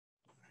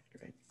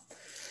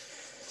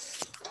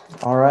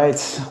All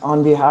right.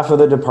 On behalf of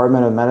the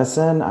Department of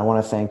Medicine, I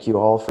want to thank you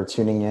all for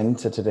tuning in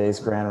to today's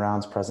Grand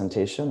Rounds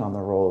presentation on the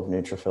role of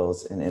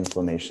neutrophils in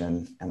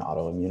inflammation and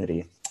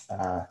autoimmunity.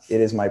 It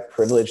is my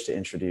privilege to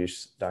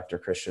introduce Dr.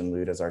 Christian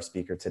Lood as our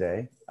speaker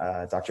today.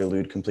 Dr.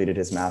 Lood completed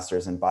his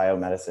master's in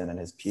biomedicine and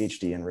his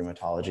PhD in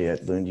rheumatology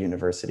at Lund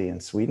University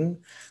in Sweden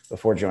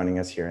before joining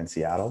us here in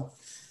Seattle.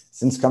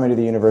 Since coming to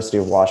the University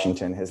of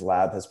Washington, his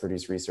lab has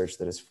produced research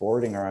that is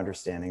forwarding our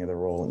understanding of the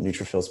role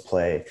neutrophils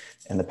play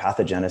in the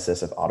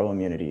pathogenesis of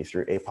autoimmunity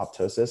through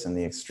apoptosis and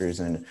the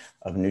extrusion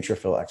of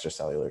neutrophil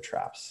extracellular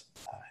traps.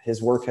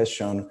 His work has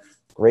shown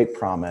great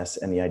promise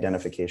in the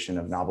identification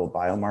of novel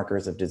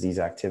biomarkers of disease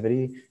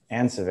activity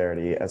and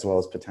severity, as well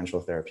as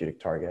potential therapeutic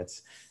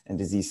targets in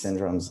disease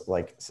syndromes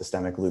like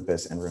systemic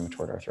lupus and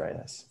rheumatoid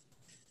arthritis.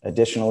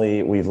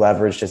 Additionally, we've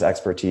leveraged his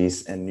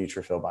expertise in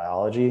neutrophil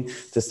biology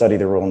to study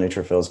the role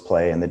neutrophils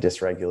play in the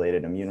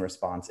dysregulated immune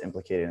response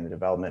implicated in the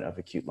development of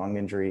acute lung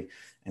injury,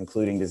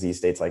 including disease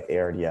states like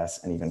ARDS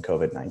and even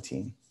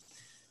COVID-19.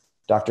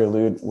 Dr.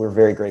 Lood, we're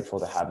very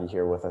grateful to have you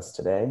here with us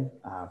today.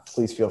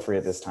 Please feel free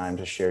at this time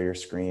to share your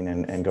screen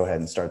and go ahead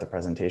and start the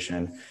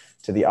presentation.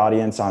 To the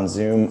audience on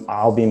Zoom,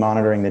 I'll be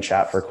monitoring the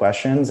chat for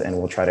questions and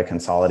we'll try to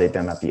consolidate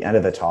them at the end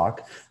of the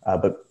talk,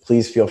 but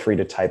please feel free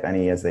to type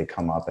any as they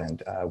come up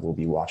and we'll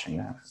be watching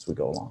that as we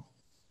go along.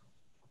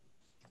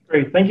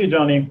 Great, thank you,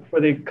 Johnny, for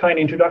the kind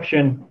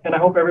introduction, and I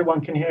hope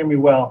everyone can hear me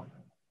well.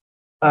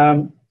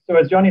 So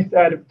as Johnny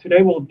said,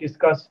 today we'll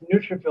discuss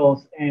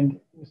neutrophils and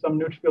some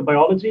neutrophil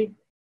biology,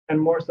 and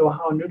more so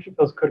how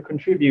neutrophils could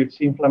contribute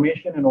to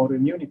inflammation and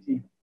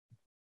autoimmunity.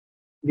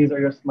 These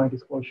are just my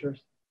disclosures.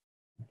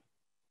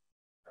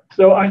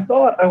 So I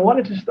thought I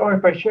wanted to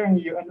start by sharing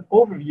you an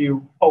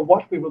overview of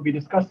what we will be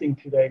discussing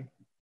today.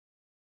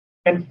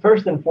 And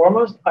first and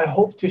foremost, I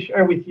hope to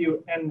share with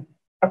you an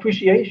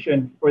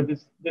appreciation for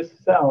this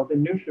cell, the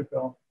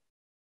neutrophil,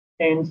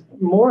 and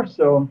more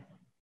so,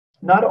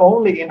 not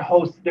only in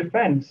host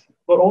defense,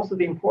 but also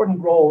the important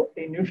role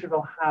a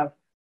neutrophil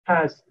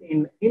has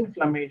in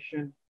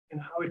inflammation and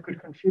how it could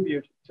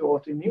contribute to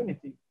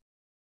autoimmunity.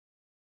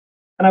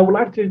 And I would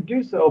like to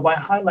do so by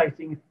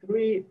highlighting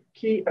three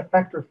key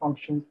effector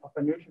functions of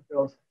the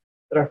neutrophils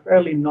that are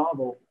fairly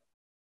novel.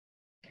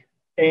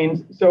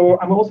 And so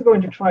I'm also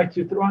going to try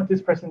to, throughout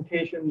this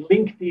presentation,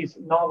 link these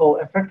novel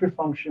effector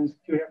functions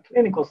to a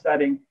clinical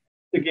setting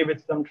to give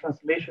it some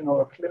translational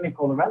or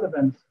clinical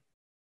relevance.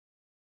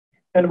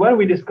 And when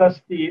we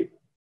discuss the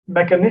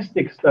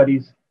mechanistic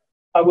studies,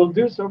 I will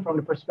do so from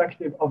the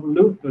perspective of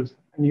lupus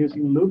and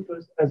using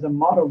lupus as a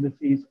model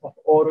disease of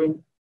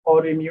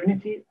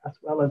autoimmunity as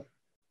well as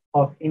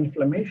of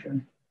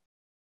inflammation.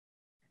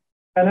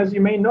 And as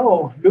you may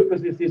know,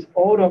 lupus is this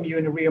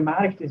autoimmune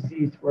rheumatic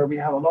disease where we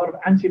have a lot of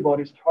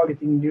antibodies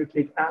targeting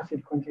nucleic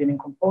acid containing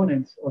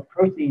components or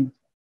proteins,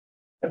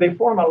 and they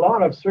form a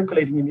lot of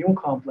circulating immune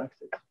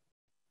complexes.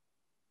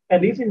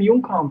 And these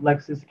immune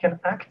complexes can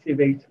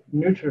activate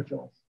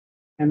neutrophils.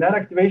 And that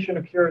activation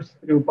occurs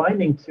through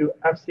binding to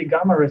Fc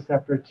gamma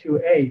receptor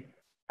 2A,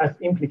 as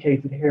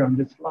implicated here on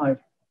this slide.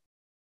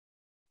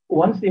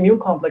 Once the immune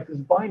complexes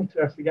bind to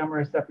Fc gamma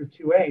receptor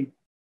 2A,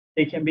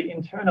 they can be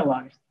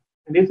internalized.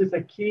 And this is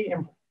a key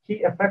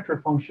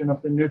effector function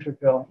of the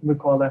neutrophil. We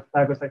call that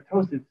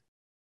phagocytosis.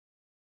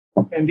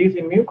 And these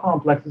immune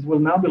complexes will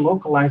now be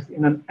localized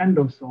in an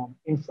endosome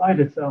inside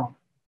the cell,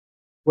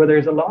 where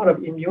there's a lot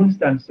of immune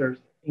sensors,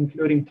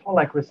 including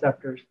toll-like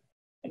receptors.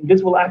 And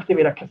this will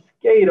activate a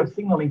cascade of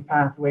signaling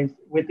pathways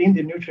within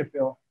the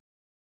neutrophil,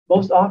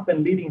 most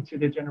often leading to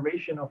the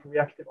generation of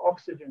reactive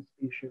oxygen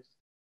species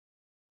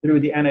through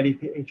the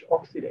NADPH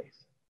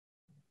oxidase.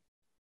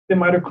 The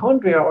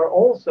mitochondria are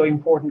also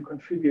important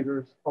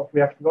contributors of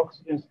reactive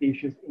oxygen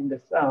species in the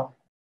cell.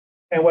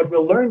 And what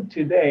we'll learn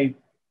today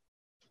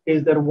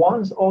is that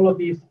once all of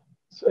these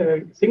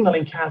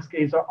signaling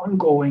cascades are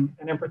ongoing,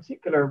 and in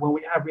particular, when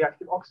we have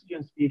reactive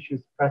oxygen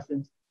species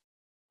present,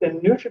 the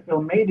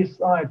neutrophil may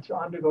decide to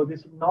undergo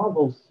this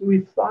novel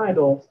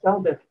suicidal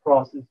cell death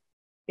process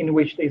in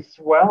which they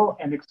swell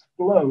and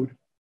explode,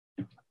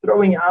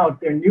 throwing out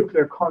their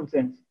nuclear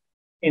contents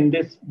in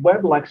this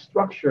web-like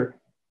structure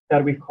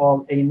that we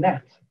call a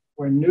net,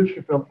 or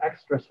neutrophil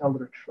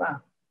extracellular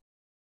trap.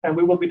 And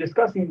we will be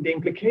discussing the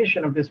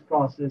implication of this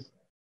process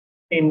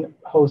in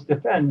host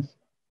defense,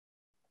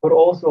 but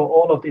also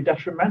all of the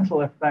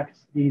detrimental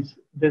effects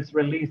this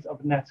release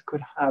of nets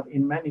could have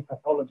in many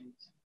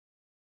pathologies.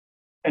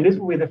 And this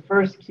will be the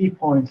first key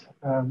point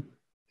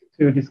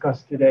to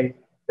discuss today,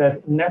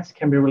 that nets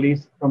can be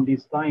released from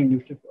these dying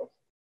neutrophils.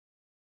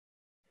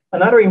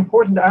 Another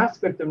important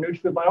aspect of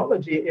neutrophil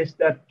biology is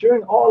that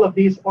during all of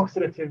these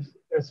oxidative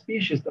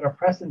species that are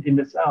present in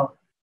the cell,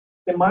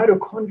 the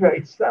mitochondria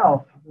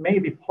itself may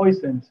be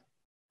poisoned,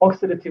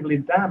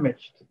 oxidatively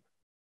damaged.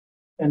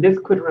 And this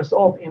could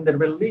result in the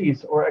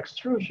release or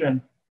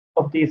extrusion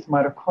of these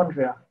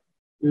mitochondria,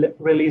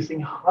 releasing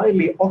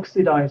highly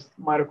oxidized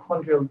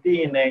mitochondrial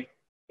DNA,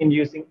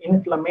 inducing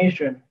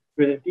inflammation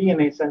through the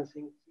DNA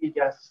sensing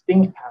T-gas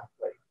sting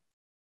pathway.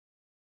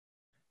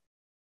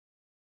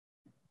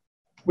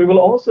 We will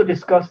also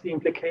discuss the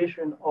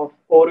implication of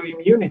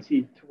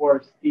autoimmunity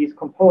towards these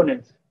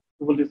components.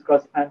 We will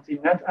discuss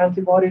anti-net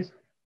antibodies,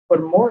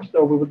 but more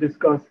so we will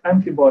discuss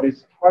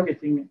antibodies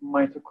targeting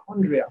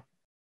mitochondria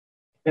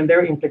and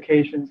their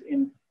implications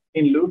in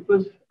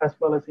lupus as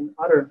well as in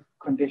other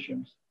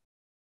conditions.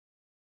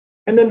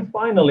 And then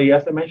finally,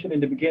 as I mentioned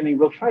in the beginning,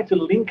 we'll try to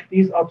link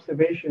these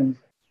observations,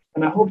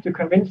 and I hope to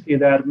convince you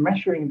that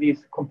measuring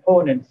these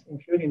components,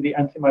 including the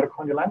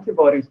antimitochondrial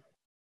antibodies,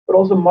 but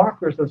also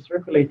markers of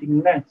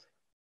circulating nets,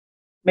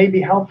 may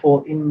be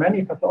helpful in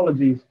many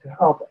pathologies to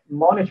help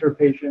monitor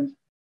patients,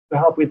 to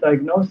help with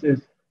diagnosis,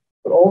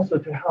 but also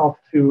to help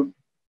to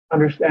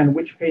understand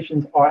which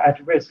patients are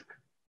at risk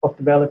of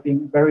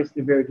developing very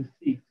severe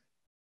disease.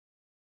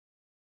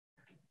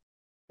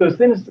 So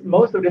since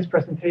most of this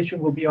presentation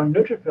will be on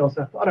neutrophils,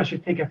 I thought I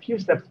should take a few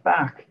steps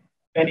back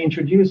and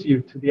introduce you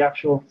to the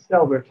actual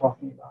cell we're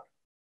talking about.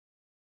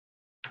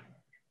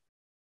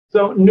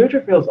 So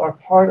neutrophils are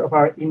part of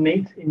our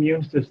innate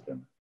immune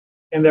system,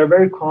 and they're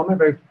very common,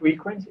 very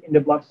frequent in the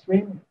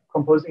bloodstream,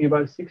 composing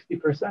about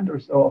 60% or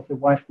so of the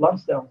white blood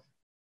cells.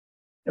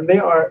 And they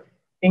are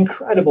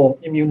incredible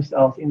immune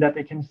cells in that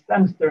they can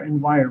sense their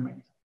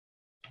environment.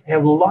 They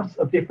have lots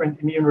of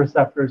different immune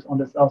receptors on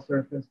the cell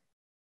surface,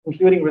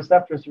 including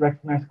receptors to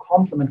recognize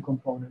complement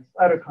components,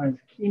 cytokines,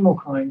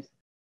 chemokines.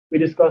 We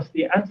discussed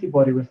the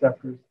antibody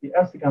receptors, the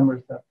Fc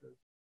receptors,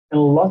 and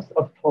lots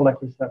of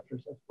toll-like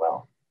receptors as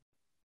well.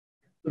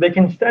 So they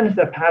can sense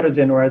a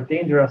pathogen or a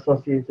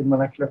danger-associated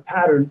molecular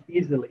pattern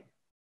easily.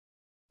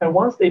 And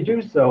once they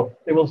do so,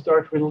 they will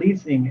start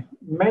releasing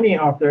many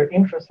of their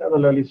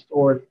intracellularly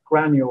stored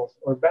granules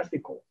or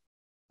vesicles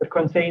that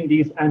contain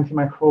these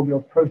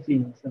antimicrobial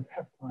proteins and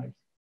peptides,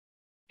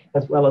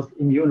 as well as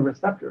immune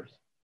receptors.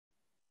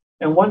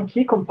 And one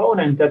key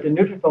component that the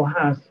neutrophil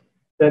has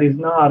that is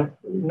not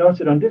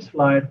noted on this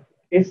slide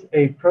is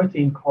a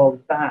protein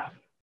called BAFF,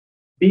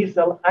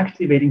 B-cell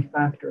activating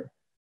factor.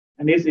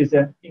 And this is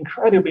an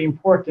incredibly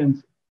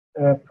important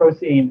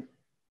protein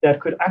that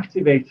could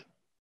activate,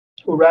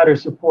 or rather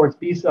support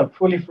B-cell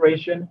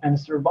proliferation and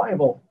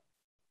survival.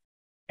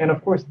 And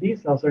of course,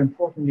 these cells are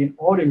important in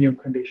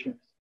autoimmune conditions.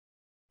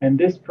 And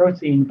this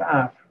protein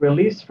BAFF,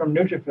 released from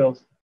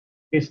neutrophils,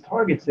 is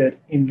targeted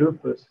in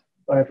lupus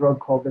by a drug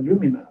called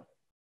Lumumab.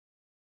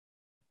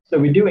 So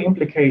we do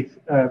implicate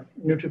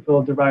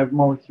neutrophil-derived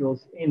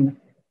molecules in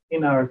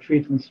our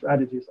treatment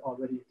strategies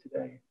already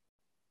today.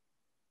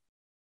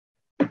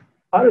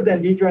 Other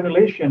than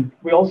degranulation,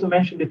 we also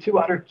mentioned the two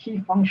other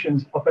key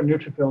functions of our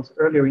neutrophils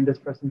earlier in this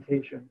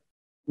presentation,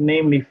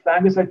 namely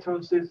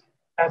phagocytosis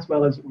as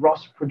well as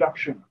ROS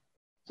production.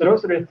 So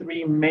those are the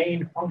three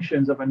main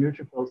functions of our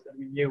neutrophils that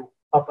we knew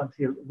up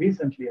until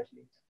recently at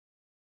least.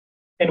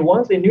 And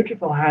once a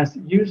neutrophil has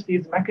used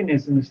these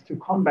mechanisms to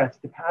combat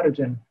the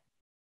pathogen,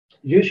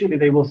 usually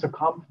they will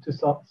succumb to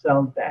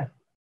cell death,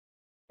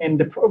 and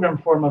the program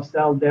form of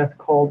cell death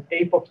called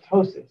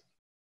apoptosis.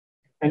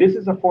 And this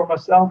is a form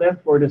of cell death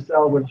where the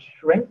cell will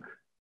shrink,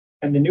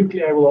 and the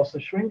nuclei will also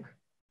shrink,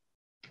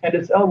 and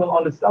the cell will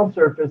on the cell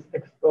surface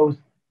expose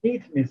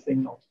eat me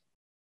signals.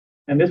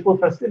 And this will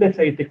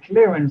facilitate the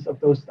clearance of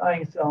those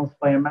dying cells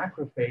by a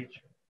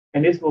macrophage,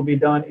 and this will be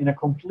done in a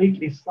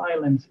completely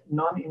silent,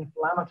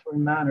 non-inflammatory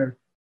manner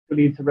to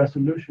lead to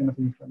resolution of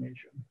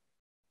inflammation.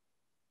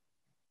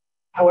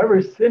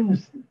 However,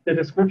 since the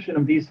description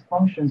of these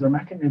functions or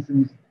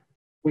mechanisms,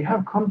 we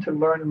have come to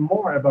learn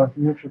more about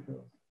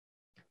neutrophils.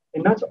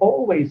 And not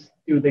always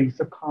do they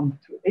succumb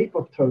to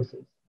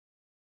apoptosis.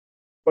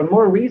 But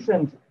more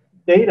recent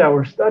data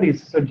or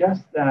studies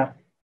suggest that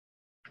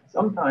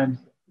sometimes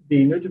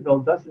the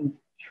neutrophil doesn't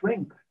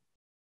shrink,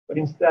 but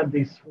instead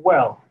they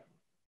swell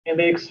and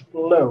they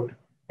explode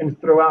and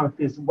throw out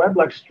this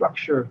web-like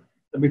structure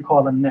that we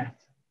call a net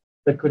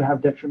that could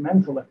have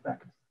detrimental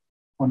effects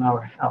on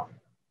our health.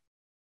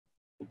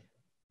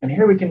 And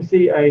here we can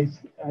see an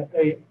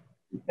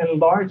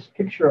enlarged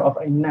picture of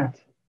a net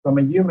from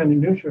a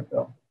human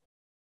neutrophil.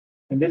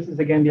 And this is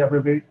again the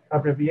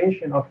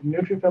abbreviation of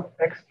neutrophil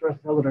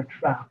extracellular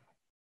trap.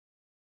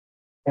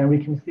 And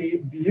we can see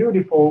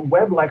beautiful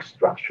web-like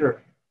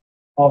structure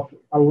of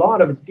a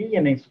lot of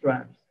DNA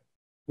strands.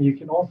 And you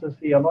can also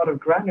see a lot of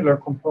granular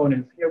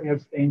components. Here we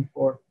have stained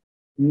for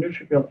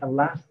neutrophil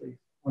elastase,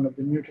 one of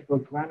the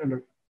neutrophil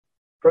granular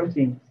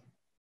proteins.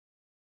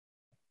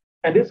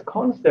 And this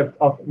concept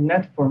of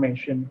net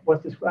formation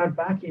was described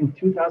back in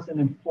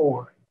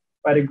 2004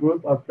 by the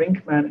group of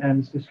Brinkman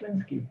and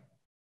Suslinski,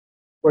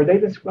 where they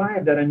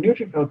described that a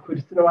neutrophil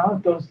could throw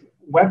out those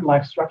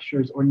web-like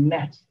structures or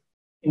nets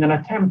in an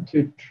attempt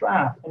to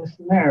trap and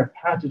snare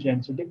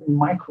pathogens or different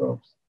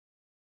microbes,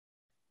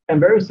 and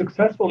very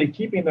successfully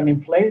keeping them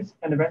in place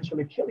and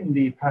eventually killing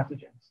the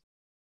pathogens.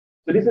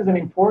 So this is an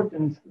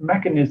important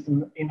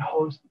mechanism in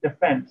host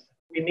defense.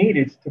 We need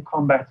it to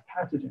combat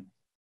pathogens.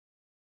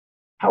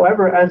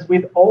 However, as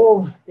with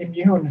all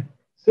immune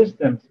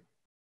systems,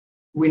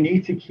 we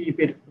need to keep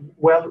it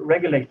well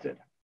regulated.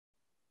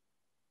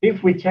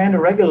 If we can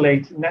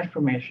regulate net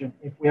formation,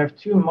 if we have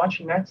too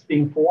much nets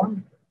being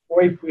formed,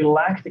 or if we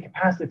lack the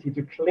capacity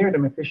to clear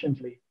them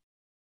efficiently,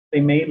 they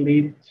may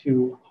lead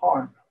to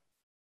harm.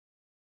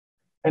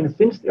 And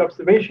since the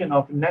observation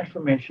of net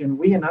formation,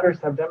 we and others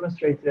have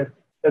demonstrated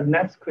that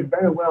nets could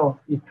very well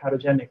be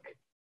pathogenic.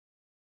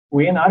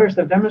 We and others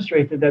have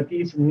demonstrated that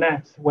these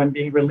nets, when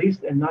being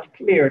released and not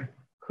cleared,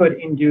 could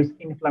induce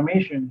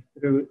inflammation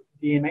through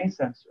DNA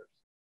sensors.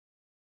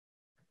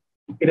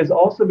 It has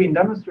also been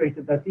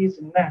demonstrated that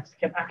these nets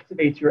can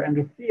activate your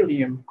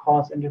endothelium,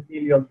 cause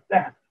endothelial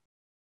death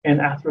and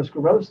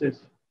atherosclerosis,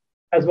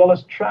 as well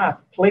as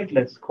trap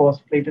platelets,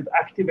 cause platelet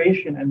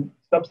activation and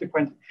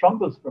subsequent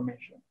thrombus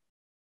formation.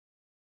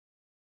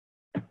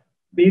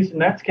 These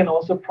nets can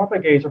also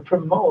propagate or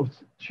promote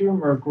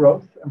tumor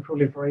growth and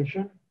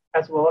proliferation,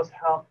 as well as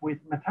help with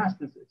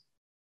metastasis.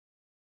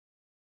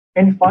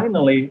 And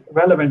finally,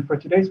 relevant for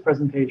today's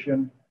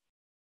presentation,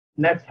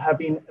 nets have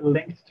been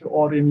linked to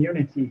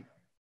autoimmunity,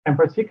 and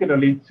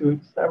particularly to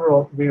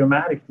several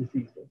rheumatic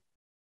diseases.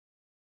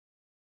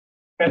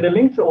 And the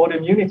link to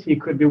autoimmunity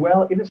could be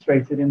well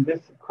illustrated in this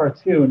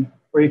cartoon,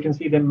 where you can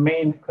see the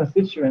main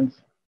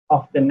constituents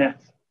of the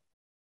net.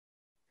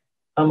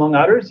 Among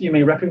others, you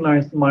may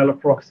recognize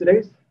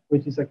myeloperoxidase,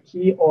 which is a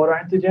key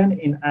autoantigen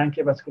in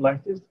ANCA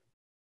vasculitis.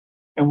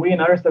 And we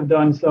and others have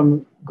done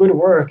some good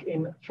work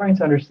in trying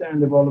to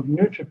understand the role of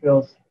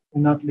neutrophils,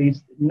 and not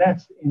least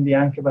nets, in the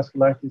ANCA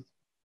vasculitis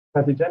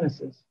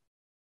pathogenesis.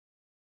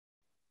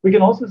 We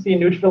can also see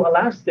neutrophil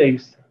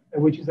elastase,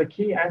 which is a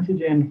key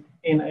antigen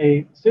in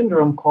a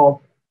syndrome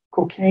called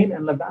cocaine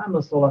and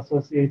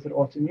levamisole-associated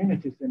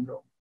autoimmunity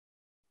syndrome.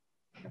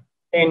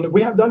 And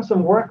we have done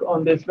some work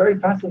on this very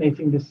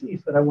fascinating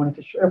disease that I wanted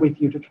to share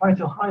with you to try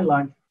to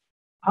highlight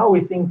how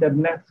we think that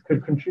nets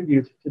could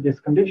contribute to this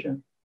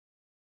condition.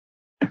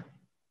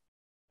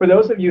 For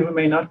those of you who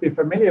may not be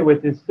familiar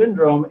with this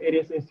syndrome, it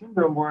is a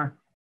syndrome where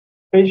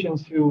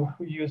patients who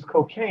use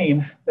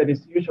cocaine, that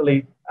is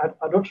usually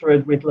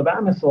adulterated with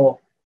levamisole,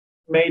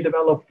 may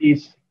develop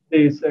these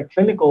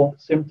clinical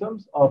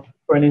symptoms of,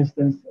 for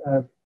instance,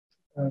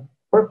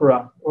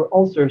 purpura or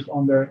ulcers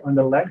on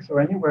the legs or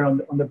anywhere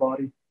on the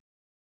body.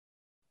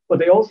 But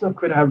they also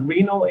could have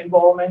renal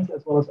involvement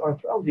as well as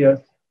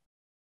arthralgias.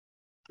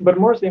 But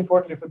most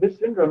importantly for this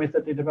syndrome is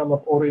that they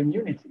develop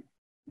autoimmunity.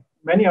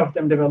 Many of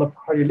them develop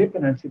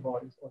cardiolipin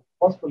antibodies or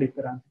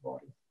phospholipid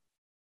antibodies.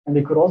 And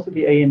they could also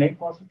be ANA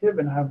positive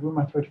and have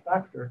rheumatoid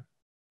factor.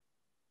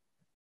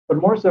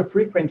 But more so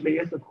frequently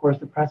is, of course,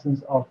 the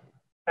presence of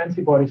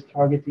antibodies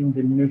targeting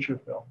the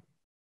neutrophil.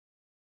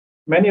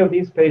 Many of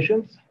these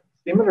patients,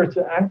 similar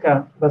to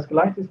ANCA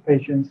vasculitis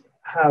patients,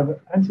 have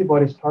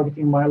antibodies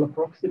targeting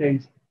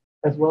myeloperoxidase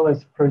as well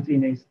as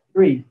proteinase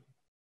 3.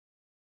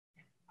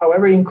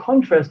 However, in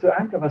contrast to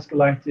ANCA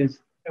vasculitis,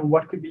 and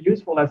what could be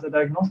useful as a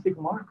diagnostic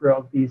marker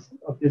of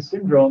this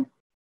syndrome,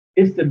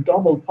 is the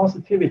double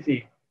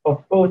positivity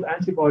of both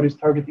antibodies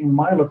targeting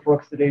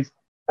myeloperoxidase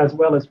as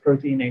well as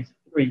proteinase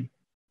 3,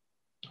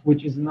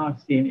 which is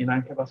not seen in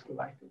ANCA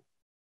vasculitis.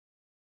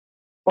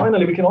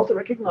 Finally, we can also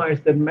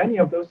recognize that many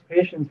of those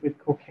patients with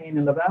cocaine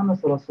and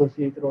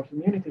levamisole-associated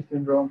autoimmunity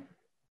syndrome,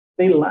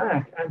 they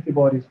lack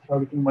antibodies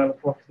targeting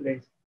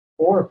myeloperoxidase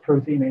or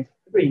proteinase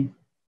 3.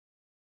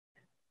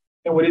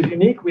 And what is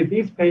unique with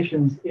these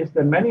patients is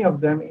that many of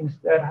them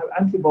instead have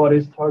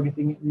antibodies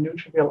targeting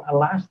neutrophil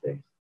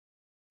elastase.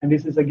 And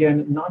this is,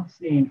 again, not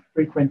seen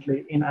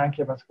frequently in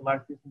ANCA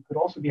vasculitis and could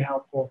also be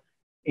helpful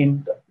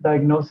in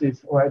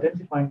diagnosis or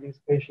identifying these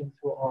patients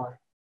who are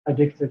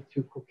addicted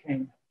to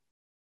cocaine.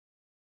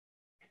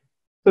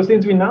 So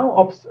since we now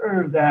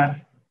observe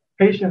that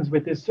patients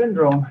with this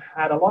syndrome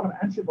had a lot of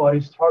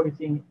antibodies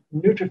targeting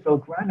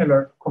neutrophil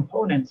granular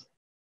components,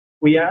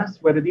 we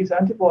asked whether these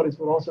antibodies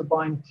would also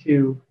bind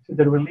to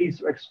the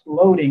release or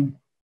exploding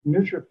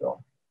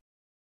neutrophil.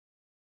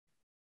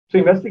 To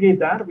investigate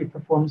that, we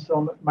performed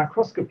some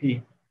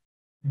microscopy.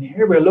 And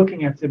here we're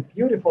looking at the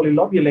beautifully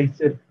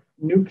lobulated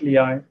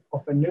nuclei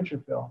of a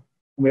neutrophil.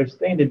 We have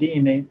stained the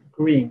DNA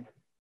green.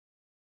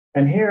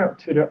 And here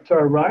to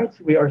our right,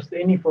 we are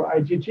staining for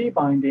IgG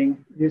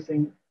binding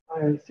using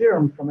a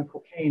serum from a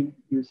cocaine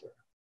user.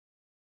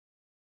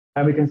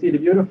 And we can see the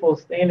beautiful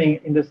staining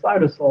in the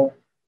cytosol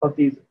of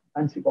these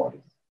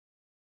antibodies,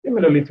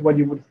 similarly to what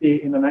you would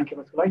see in an ANCA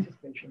vasculitis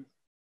patient.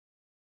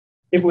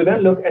 If we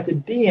then look at the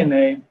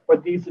DNA, for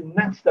these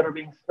nets that are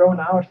being thrown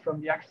out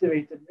from the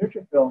activated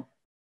neutrophil,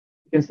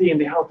 you can see in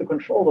the healthy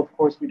control, of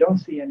course, we don't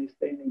see any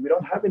staining. We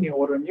don't have any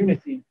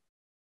autoimmunity.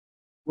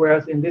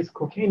 Whereas in this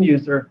cocaine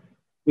user,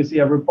 we see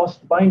a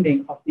robust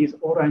binding of these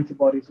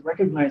autoantibodies,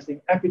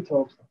 recognizing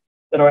epitopes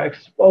that are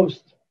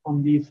exposed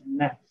on these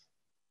nets.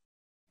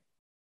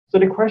 So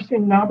the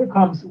question now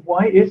becomes,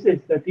 why is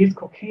it that these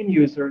cocaine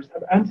users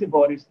have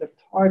antibodies that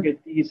target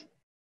these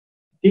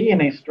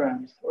DNA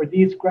strands or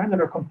these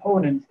granular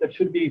components that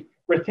should be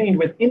retained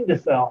within the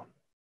cell,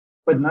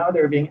 but now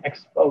they're being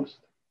exposed?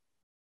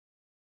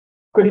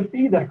 Could it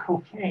be that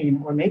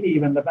cocaine, or maybe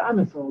even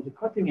levamisole, the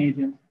cutting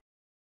agent,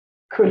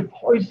 could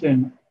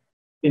poison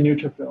the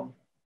neutrophil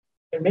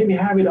and maybe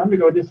have it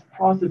undergo this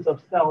process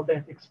of cell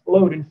death,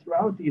 exploding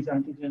throughout these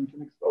antigens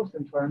and expose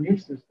them to our immune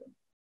system?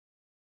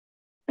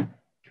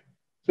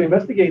 To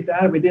investigate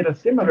that, we did a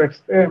similar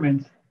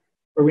experiment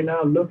where we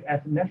now look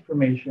at net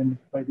formation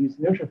by these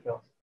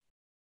neutrophils.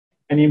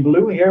 And in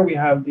blue here, we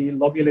have the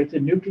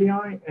lobulated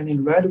nuclei, and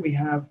in red, we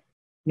have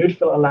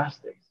neutrophil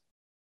elastase.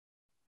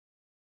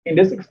 In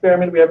this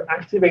experiment, we have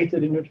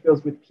activated the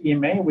neutrophils with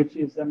PMA, which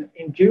is an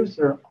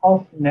inducer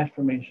of net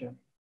formation.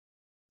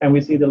 And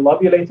we see the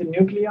lobulated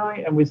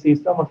nuclei, and we see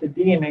some of the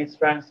DNA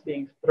strands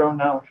being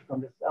thrown out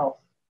from the cells.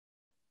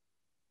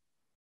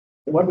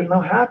 So what will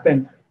now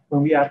happen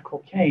when we add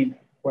cocaine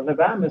or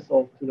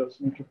levamisole to those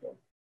neutrophils?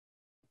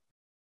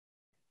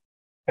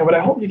 And what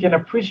I hope you can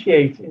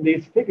appreciate in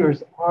these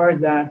figures are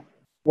that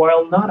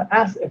while not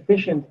as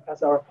efficient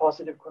as our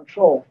positive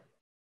control,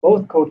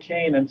 both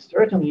cocaine and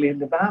certainly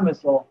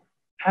levamisole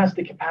has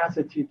the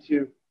capacity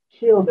to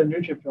kill the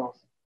neutrophils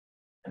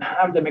and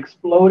have them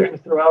exploding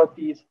throughout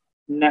these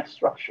net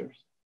structures.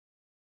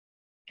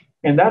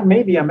 And that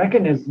may be a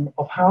mechanism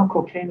of how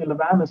cocaine and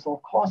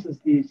levamisole causes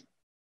the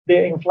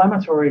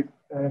inflammatory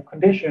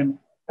condition,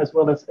 as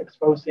well as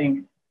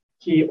exposing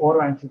key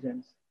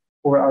autoantigens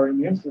for our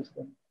immune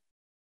system.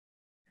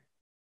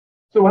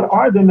 So what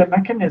are then the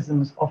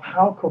mechanisms of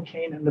how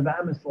cocaine and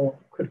levamisole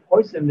could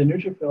poison the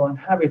neutrophil and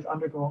have it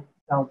undergo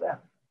cell death?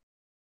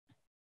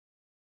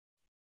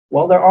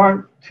 Well, there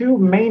are two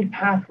main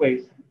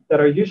pathways that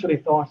are usually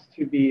thought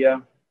to be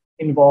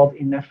involved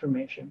in net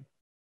formation.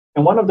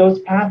 And one of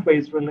those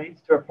pathways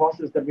relates to a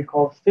process that we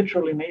call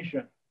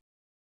citrullination.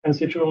 And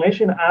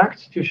citrullination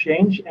acts to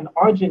change an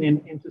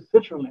arginine into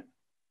citrulline.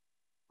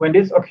 When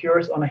this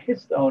occurs on a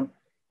histone,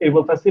 it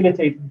will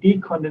facilitate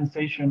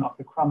decondensation of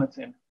the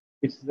chromatin,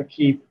 which is a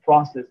key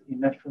process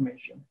in net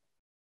formation.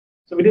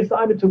 So we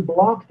decided to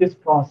block this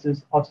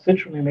process of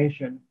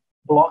citrullination,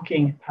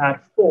 blocking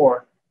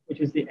PAD4, which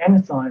is the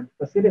enzyme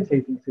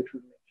facilitating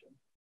citrullination.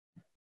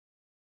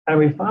 And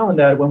we found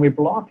that when we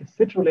block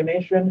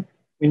citrullination,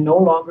 we no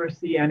longer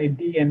see any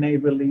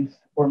DNA release,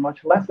 or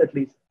much less at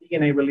least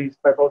DNA release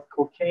by both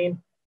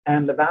cocaine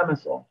and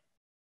levamisole.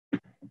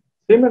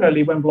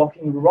 Similarly, when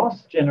blocking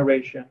ROS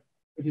generation,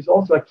 which is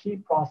also a key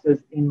process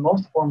in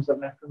most forms of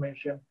net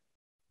formation,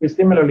 we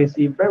similarly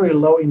see very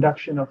low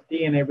induction of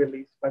DNA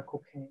release by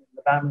cocaine and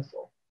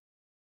levamisole.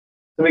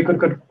 So we could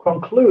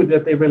conclude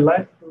that they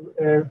rely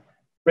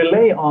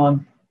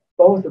on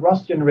both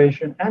ROS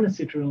generation and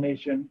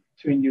citrullination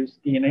to induce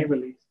DNA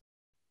release.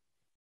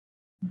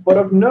 But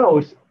of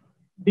note,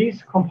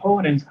 these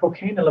components,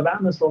 cocaine and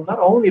levamisole, not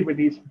only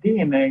release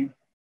DNA,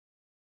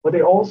 but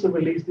they also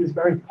release this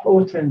very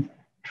potent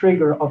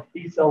trigger of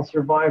B-cell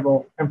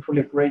survival and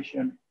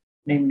proliferation,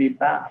 namely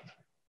BAFF.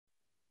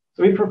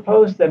 So we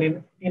propose that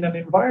in an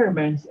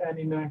environment and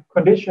in a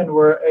condition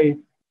where a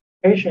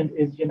patient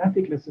is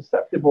genetically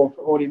susceptible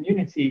for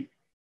autoimmunity,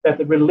 that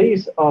the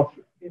release of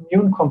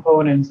immune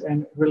components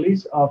and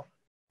release of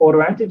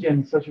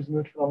autoantigens such as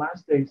neutrophil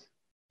elastase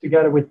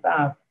together with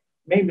BAFF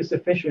may be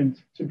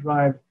sufficient to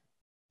drive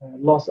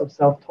loss of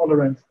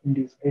self-tolerance in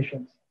these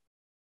patients.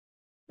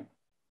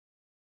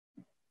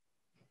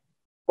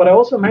 What I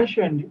also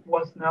mentioned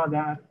was now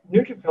that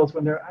neutrophils,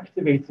 when they're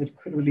activated,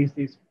 could release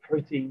these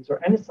proteins or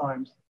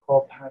enzymes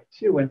called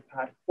PAD2 and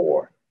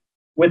PAD4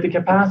 with the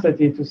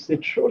capacity to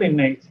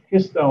citrullinate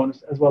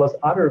histones as well as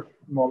other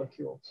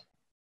molecules.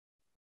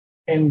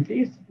 And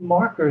these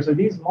markers or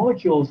these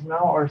molecules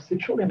now are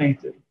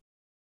citrullinated.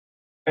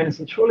 And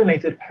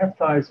citrullinated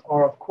peptides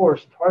are, of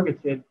course,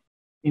 targeted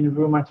in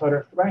rheumatoid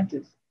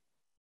arthritis.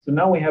 So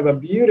now we have a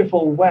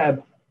beautiful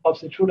web of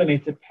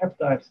citrullinated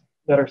peptides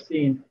that are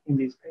seen in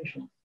these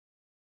patients.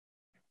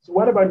 So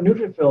what about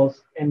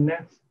neutrophils and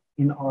nets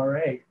in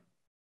RA?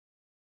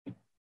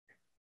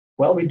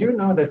 Well, we do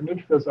know that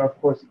neutrophils are,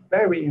 of course,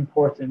 very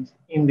important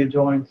in the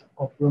joints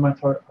of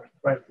rheumatoid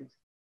arthritis,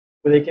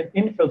 where they can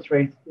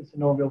infiltrate the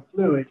synovial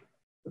fluid,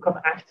 become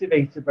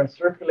activated by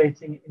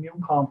circulating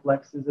immune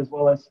complexes as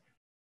well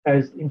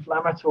as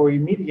inflammatory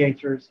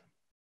mediators.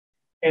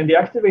 And the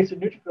activated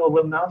neutrophil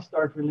will now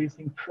start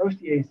releasing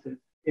proteases.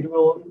 It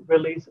will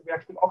release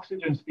reactive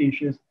oxygen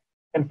species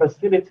and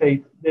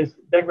facilitate this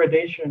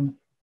degradation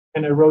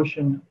and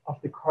erosion of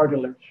the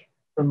cartilage,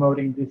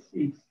 promoting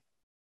disease.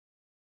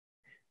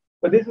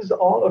 But this is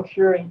all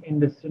occurring in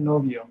the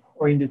synovium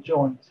or in the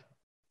joint.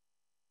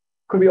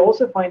 Could we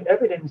also find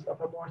evidence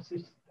of a more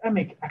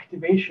systemic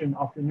activation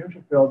of the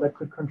neutrophil that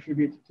could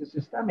contribute to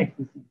systemic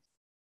disease?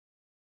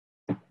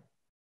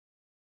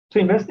 To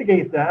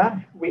investigate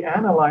that, we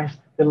analyzed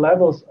the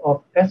levels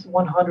of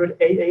S100,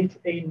 A8,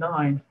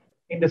 A9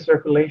 in the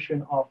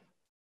circulation of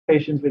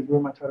patients with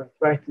rheumatoid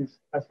arthritis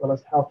as well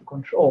as healthy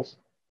controls.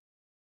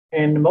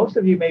 And most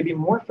of you may be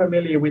more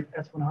familiar with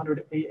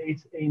S100,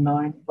 A8,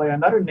 A9 by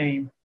another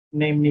name,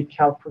 namely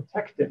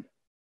calprotectin.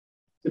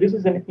 So this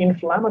is an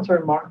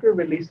inflammatory marker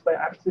released by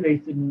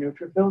activated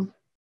neutrophils,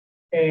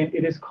 and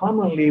it is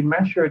commonly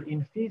measured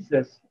in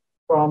feces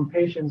from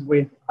patients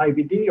with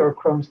IBD or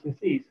Crohn's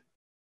disease.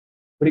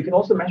 But you can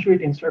also measure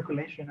it in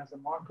circulation as a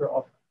marker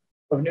of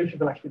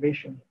neutrophil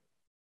activation.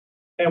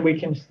 And we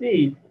can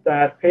see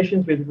that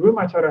patients with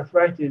rheumatoid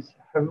arthritis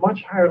have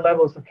much higher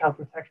levels of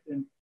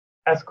calprotectin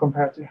as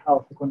compared to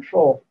healthy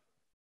control.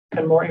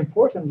 And more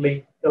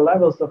importantly, the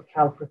levels of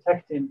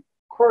calprotectin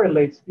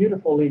correlates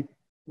beautifully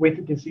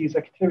with disease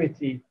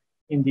activity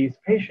in these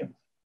patients.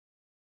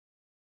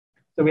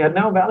 So we have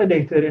now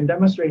validated and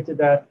demonstrated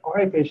that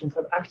RA patients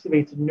have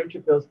activated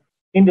neutrophils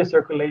in the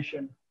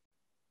circulation.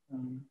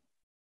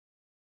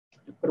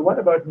 But what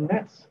about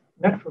net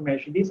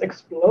formation, these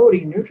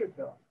exploding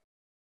neutrophils?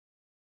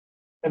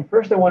 And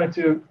first I wanted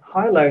to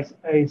highlight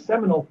a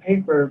seminal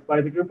paper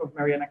by the group of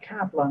Mariana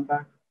Kaplan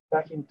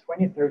back in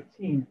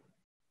 2013,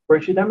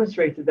 where she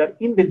demonstrated that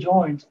in the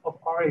joints of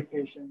RA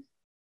patients,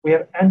 we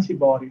have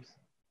antibodies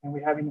and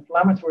we have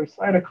inflammatory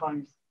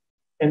cytokines,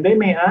 and they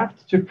may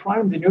act to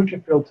prime the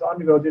neutrophil to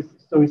undergo this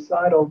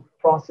suicidal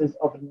process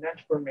of net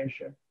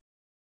formation.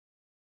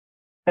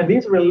 And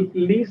these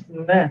released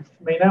nets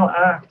may now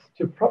act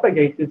to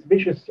propagate this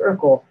vicious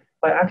circle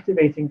by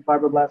activating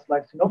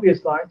fibroblasts-like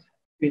synoviocytes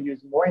to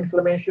induce more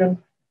inflammation,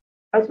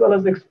 as well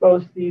as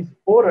expose these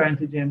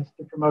autoantigens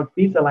to promote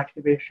B-cell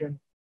activation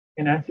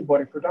and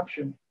antibody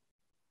production.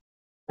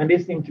 And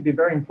this seems to be a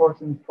very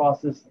important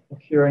process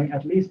occurring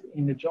at least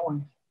in the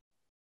joint.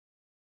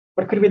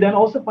 But could we then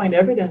also find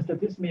evidence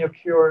that this may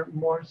occur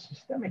more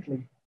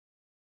systemically?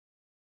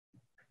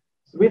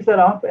 So we set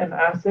up an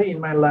assay in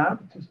my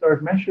lab to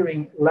start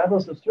measuring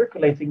levels of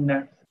circulating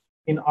nets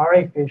in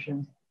RA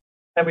patients.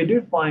 And we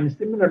do find,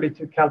 similarly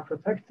to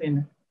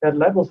calprotectin, that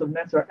levels of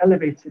nets are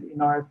elevated in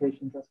RA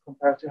patients as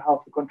compared to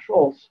healthy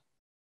controls.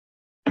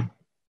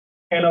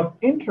 And of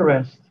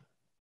interest,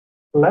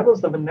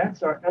 levels of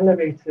nets are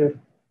elevated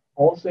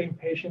also in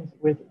patients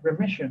with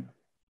remission.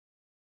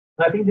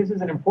 And I think this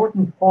is an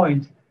important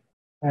point,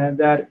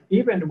 that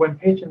even when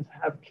patients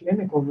have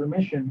clinical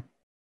remission,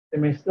 they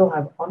may still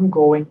have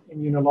ongoing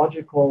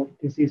immunological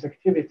disease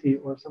activity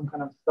or some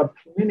kind of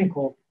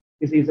subclinical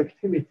disease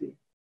activity.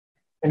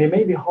 And it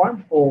may be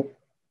harmful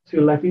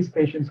to let these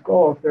patients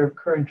go of their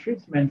current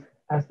treatment,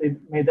 as they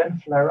may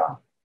then flare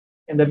up.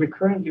 And that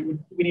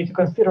we need to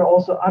consider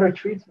also other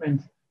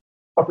treatment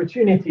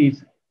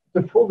opportunities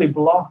to fully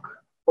block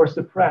or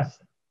suppress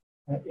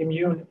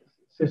immune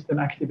system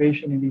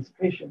activation in these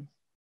patients.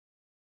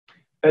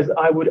 As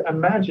I would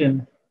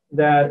imagine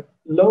that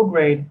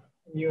low-grade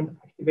immune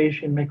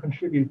activation may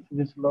contribute to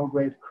this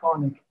low-grade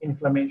chronic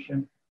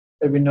inflammation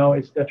that we know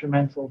is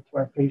detrimental to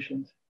our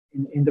patients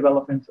in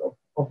development of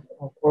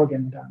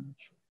organ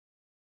damage.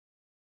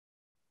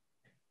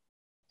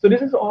 So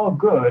this is all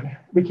good.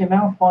 We can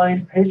now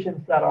find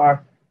patients that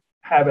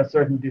have a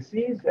certain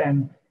disease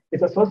and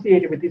is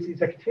associated with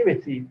disease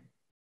activity.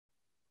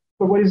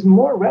 But what is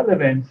more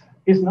relevant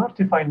is not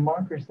to find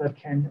markers that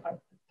can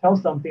tell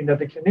something that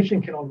the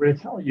clinician can already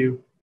tell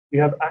you.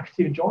 You have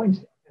active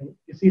joint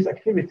disease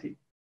activity.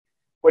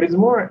 What is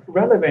more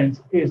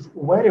relevant is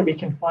whether we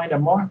can find a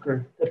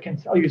marker that can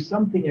tell you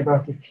something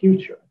about the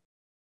future.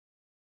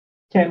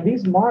 Can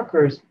these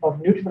markers of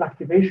neutrophil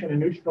activation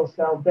and neutrophil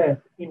cell death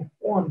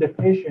inform the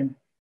patient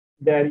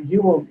that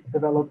you will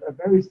develop a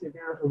very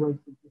severe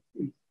erosive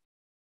disease?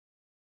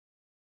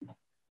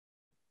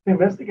 To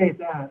investigate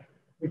that,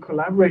 we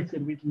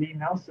collaborated with Lee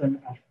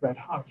Nelson at Fred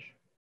Hutch.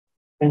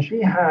 And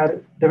she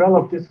had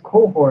developed this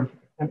cohort,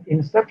 an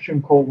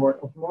inception cohort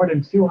of more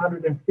than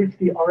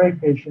 250 RA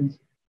patients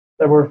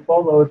that were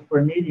followed for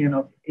a median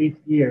of 8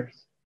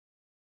 years.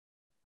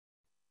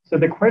 So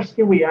the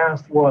question we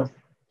asked was,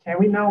 can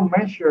we now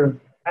measure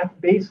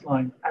at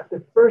baseline, at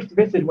the first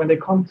visit when they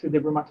come to the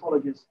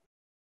rheumatologist,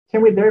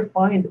 can we there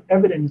find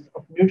evidence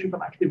of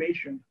neutrophil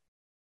activation?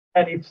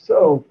 And if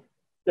so,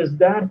 does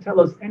that tell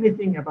us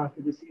anything about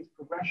the disease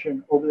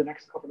progression over the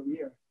next couple of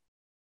years?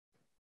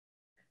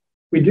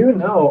 We do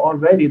know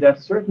already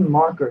that certain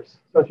markers,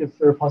 such as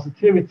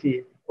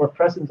seropositivity or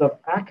presence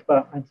of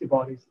ACPA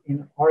antibodies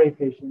in RA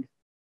patients,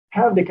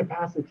 have the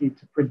capacity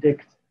to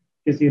predict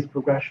disease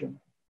progression.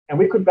 And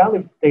we could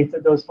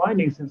validate those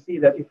findings and see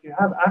that if you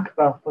have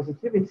ACPA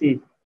positivity,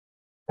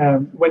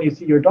 when you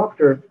see your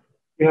doctor,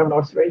 you have an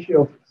odds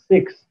ratio of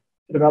 6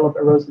 to develop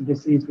erosive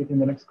disease within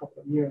the next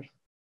couple of years.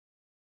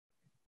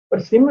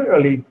 But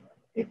similarly,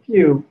 if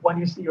you, when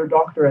you see your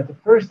doctor at the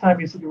first time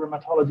you see your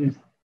rheumatologist,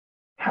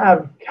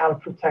 have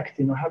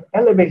calprotectin or have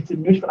elevated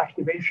neutrophil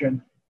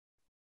activation,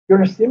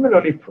 you're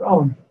similarly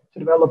prone to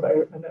develop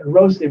an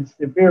erosive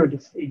severe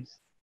disease.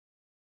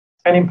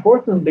 And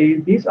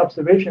importantly, these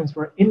observations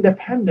were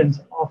independent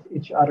of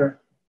each other,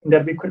 in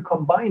that we could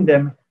combine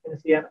them and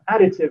see an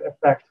additive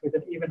effect with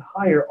an even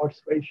higher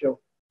odds ratio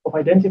of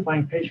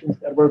identifying patients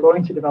that were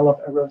going to develop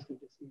erosive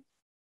disease,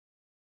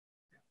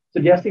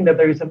 suggesting that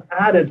there is an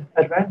added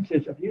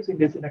advantage of using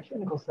this in a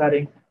clinical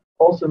setting,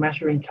 also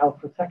measuring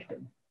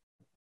calprotectin.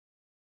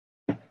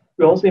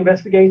 We also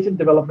investigated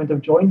development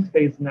of joint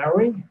space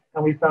narrowing,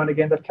 and we found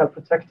again that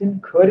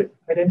calprotectin could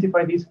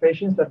identify these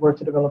patients that were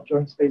to develop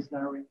joint space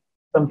narrowing,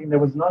 something that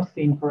was not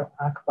seen for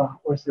ACPA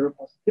or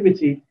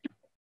seropositivity.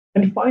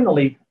 And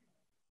finally,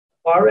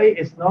 RA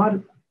is not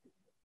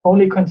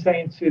only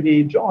contained to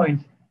the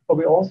joint, but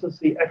we also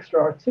see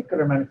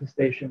extra-articular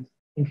manifestations,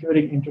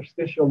 including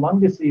interstitial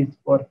lung disease,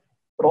 but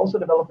also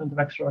development of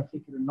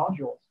extra-articular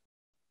nodules.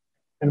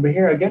 And we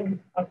here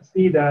again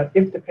see that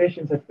if the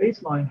patients at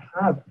baseline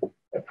have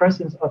a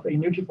presence of a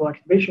neutrophil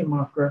activation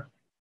marker,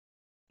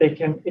 it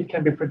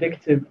can be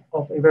predictive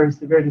of a very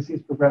severe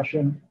disease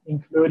progression,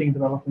 including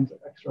development of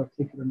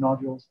extraarticular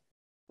nodules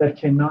that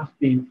cannot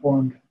be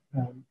informed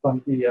by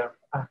the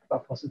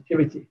ACPA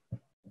positivity.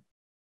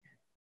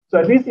 So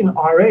at least in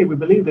RA, we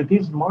believe that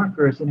these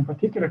markers, and in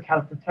particular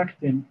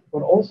calprotectin,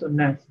 but also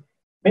NETs,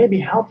 may be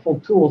helpful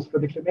tools for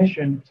the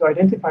clinician to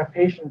identify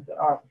patients that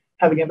are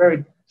having a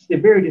very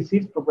severe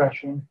disease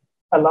progression,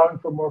 allowing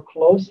for more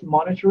close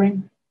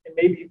monitoring and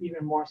maybe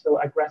even more so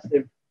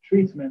aggressive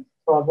treatment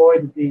to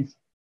avoid these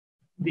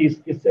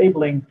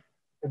disabling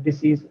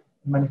disease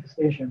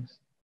manifestations.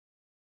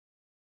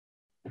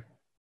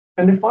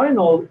 And the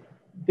final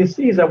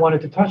disease I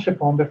wanted to touch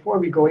upon before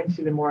we go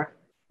into the more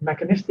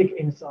mechanistic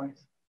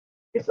insights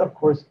is, of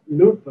course,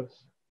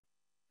 lupus.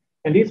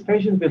 And these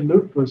patients with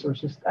lupus or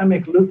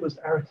systemic lupus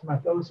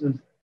erythematosus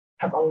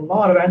have a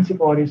lot of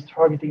antibodies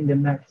targeting the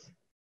NETs.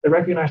 They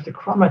recognize the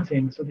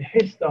chromatin, so the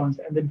histones,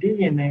 and the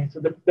DNA, so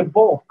the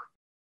bulk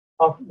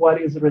of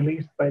what is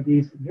released by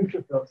these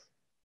neutrophils.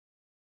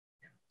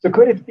 So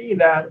could it be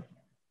that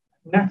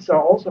NETs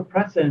are also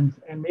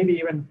present and maybe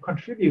even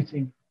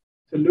contributing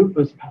to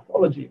lupus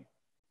pathology?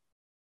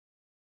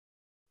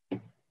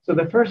 So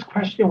the first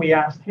question we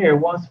asked here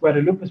was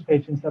whether lupus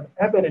patients have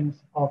evidence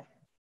of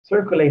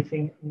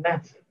circulating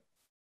NETs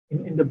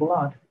in the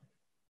blood.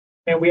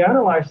 And we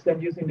analyzed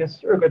them using this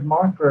surrogate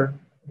marker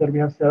that we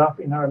have set up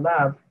in our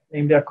lab,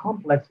 named a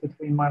complex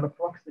between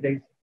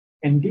myeloperoxidase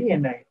and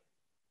DNA.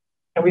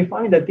 And we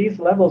find that these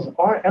levels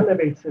are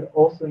elevated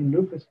also in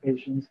lupus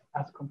patients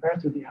as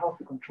compared to the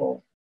healthy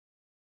controls.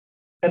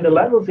 And the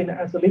levels in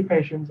SLE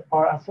patients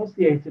are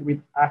associated with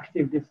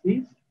active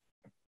disease,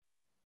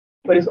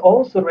 but is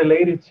also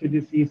related to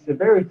disease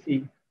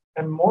severity,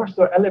 and more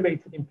so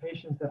elevated in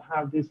patients that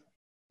have this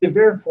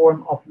severe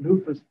form of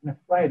lupus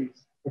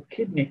nephritis, or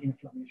kidney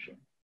inflammation.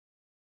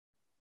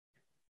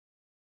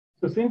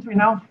 So since we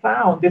now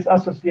found this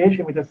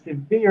association with a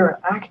severe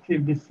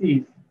active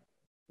disease,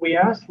 we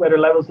asked whether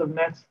levels of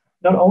NETs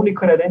not only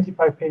could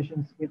identify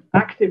patients with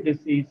active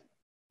disease,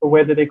 but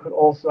whether they could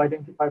also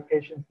identify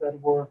patients that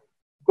were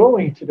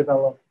going to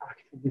develop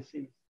active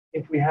disease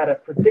if we had a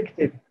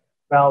predictive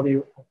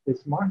value of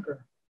this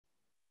marker.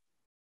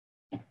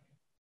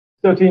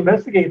 So to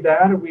investigate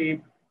that,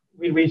 we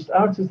reached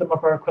out to some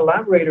of our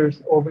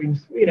collaborators over in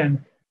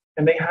Sweden,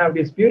 and they have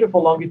this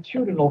beautiful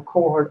longitudinal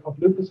cohort of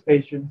lupus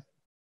patients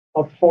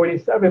of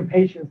 47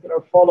 patients that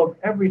are followed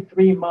every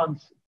 3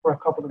 months for a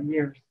couple of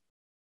years.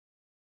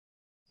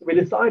 So we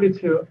decided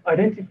to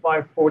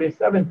identify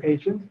 47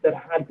 patients that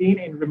had been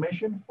in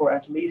remission for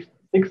at least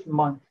 6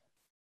 months,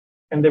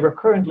 and they were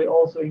currently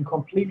also in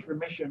complete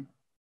remission.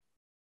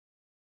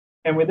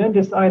 And we then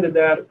decided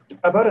that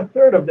about a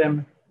third of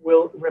them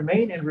will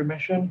remain in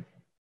remission,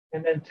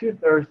 and then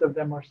 2/3 of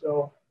them or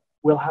so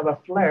will have a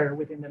flare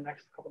within the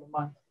next couple of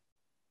months.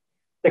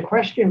 The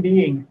question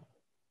being,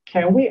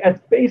 can we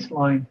at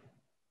baseline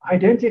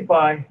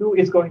identify who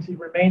is going to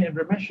remain in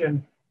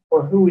remission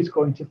or who is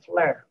going to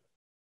flare?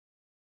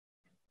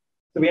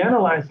 So we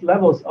analyzed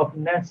levels of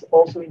NETs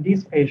also in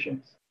these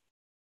patients.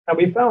 And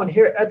we found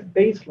here at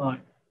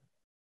baseline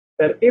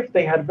that if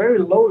they had very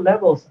low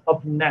levels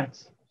of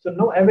NETs, so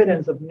no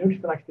evidence of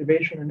neutrophil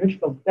activation or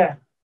neutrophil death,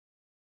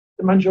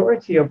 the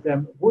majority of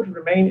them would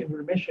remain in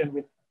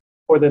remission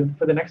for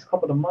the next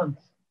couple of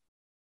months.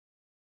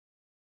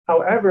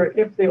 However,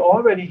 if they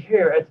already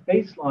here at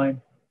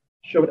baseline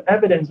showed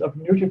evidence of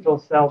neutrophil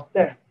cell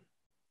death,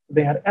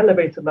 they had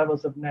elevated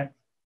levels of NETs,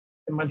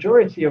 the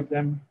majority of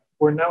them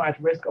were now at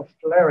risk of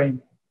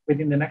flaring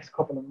within the next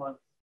couple of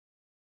months.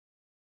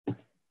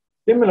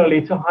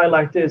 Similarly, to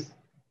highlight this,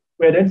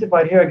 we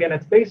identified here again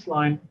at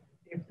baseline,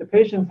 if the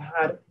patients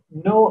had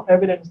no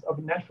evidence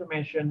of NET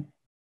formation,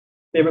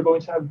 they were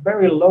going to have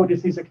very low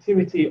disease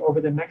activity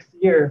over the next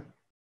year,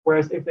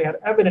 whereas if they had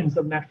evidence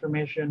of NET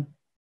formation,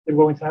 they're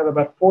going to have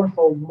about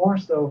 4-fold more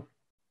so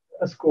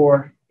a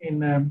score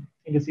in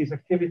disease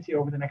activity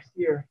over the next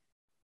year.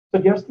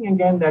 Suggesting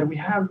again that we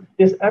have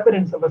this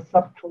evidence of a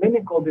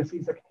subclinical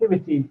disease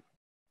activity,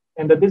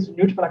 and that this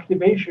neutrophil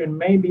activation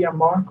may be a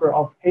marker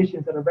of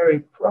patients that are very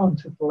prone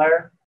to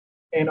flare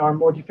and are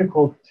more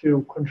difficult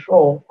to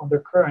control on their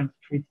current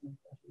treatment,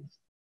 at least.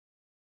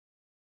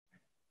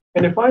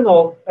 And the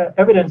final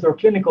evidence or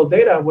clinical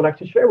data I would like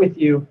to share with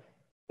you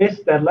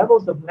is that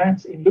levels of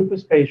NETs in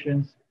lupus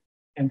patients,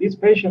 and these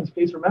patients,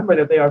 please remember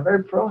that they are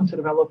very prone to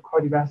develop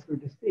cardiovascular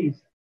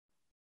disease.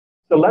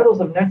 So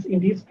levels of NETs in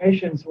these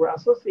patients were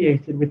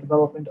associated with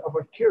development of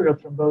arterial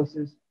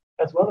thrombosis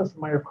as well as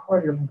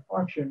myocardial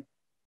infarction,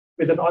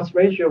 with an odds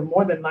ratio of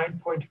more than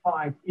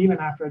 9.5, even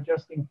after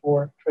adjusting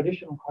for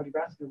traditional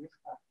cardiovascular risk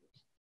factors.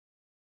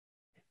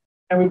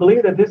 And we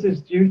believe that this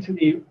is due to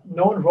the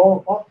known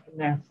role of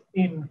NETs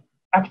in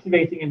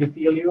activating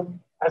endothelium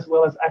as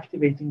well as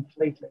activating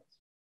platelets.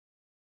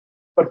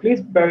 But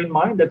please bear in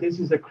mind that this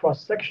is a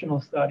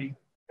cross-sectional study,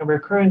 and we're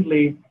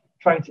currently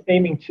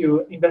aiming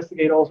to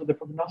investigate also the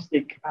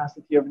prognostic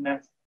capacity of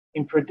NETs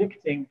in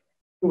predicting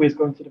who is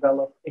going to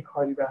develop a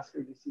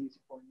cardiovascular disease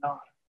or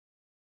not.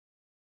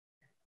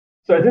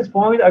 So at this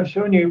point, I've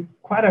shown you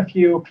quite a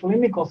few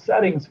clinical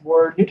settings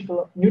where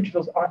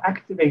neutrophils are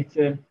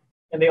activated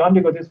and they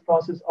undergo this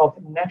process of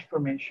net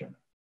formation.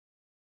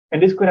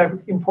 And this could have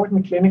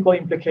important clinical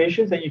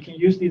implications, and you can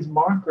use these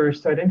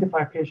markers to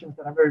identify patients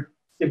that have very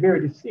severe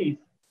disease.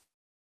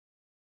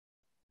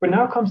 But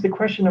now comes the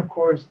question, of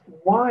course,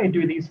 why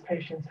do these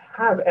patients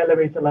have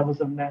elevated levels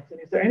of NETs?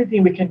 And is there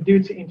anything we can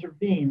do to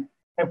intervene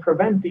and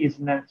prevent these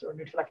NETs or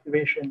neutrophil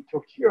activation to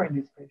occur in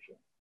these patients?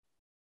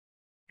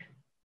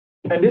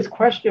 And this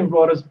question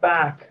brought us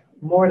back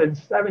more than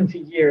 70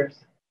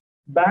 years,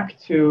 back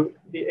to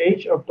the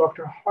age of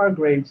Dr.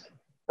 Hargraves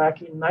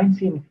back in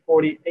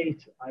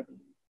 1948, I believe.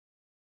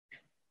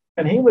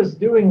 And he was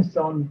doing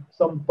some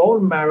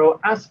bone marrow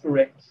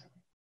aspirates.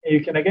 And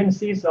you can again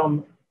see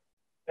some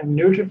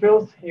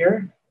neutrophils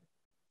here,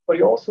 but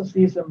you also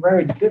see some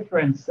very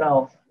different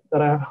cells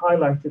that I have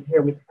highlighted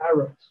here with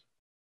arrows.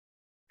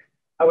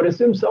 I would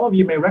assume some of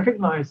you may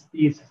recognize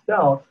these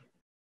cells,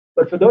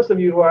 but for those of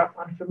you who are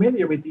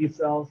unfamiliar with these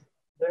cells,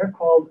 they're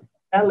called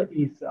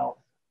LE cells,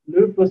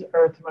 lupus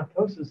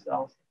erythematosus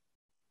cells.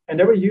 And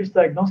they were used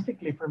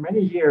diagnostically for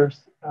many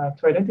years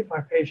to identify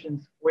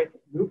patients with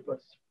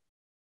lupus.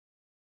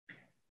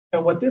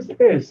 And what this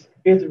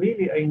is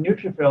really a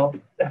neutrophil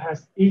that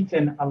has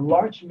eaten a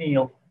large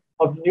meal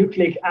of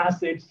nucleic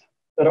acids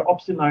that are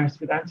opsonized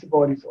with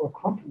antibodies or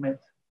complement.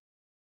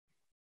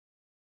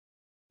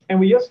 And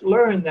we just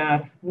learned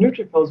that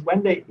neutrophils,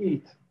 when they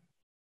eat,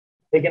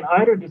 they can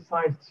either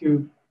decide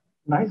to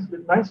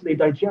nicely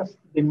digest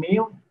the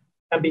meal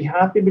and be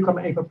happy, become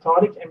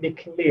apoptotic, and be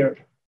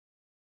cleared.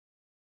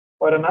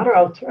 But another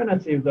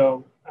alternative,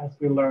 though, as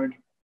we learned,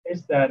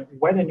 is that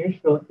when a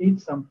neutrophil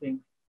eats something,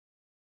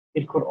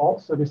 it could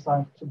also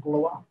decide to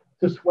blow up,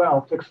 to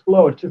swell, to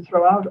explode, to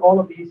throw out all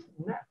of these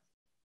nets.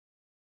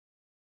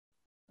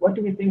 What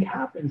do we think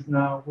happens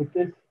now with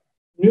this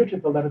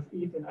neutrophil that has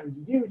eaten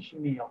a huge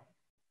meal?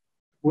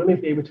 Will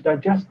it be able to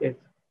digest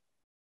it,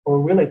 or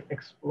will it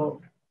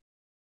explode?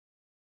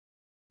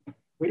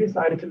 We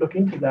decided to look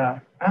into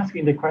that,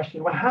 asking the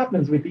question, what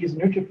happens with these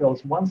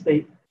neutrophils once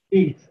they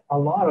eat a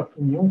lot of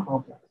immune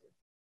complexes?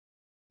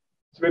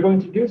 So we're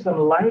going to do some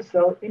live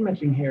cell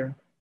imaging here,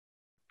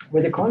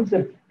 with the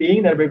concept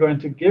being that we're going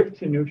to give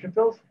to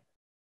neutrophils.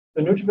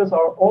 The neutrophils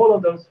are all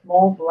of those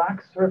small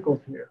black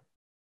circles here.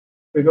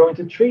 We're going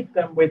to treat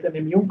them with an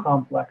immune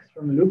complex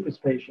from lupus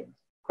patients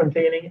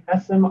containing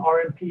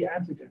smRNP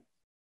antigens.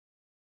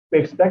 We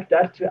expect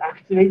that to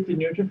activate the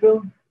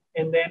neutrophil,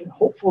 and then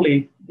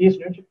hopefully these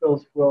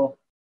neutrophils will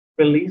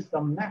release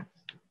some NETs.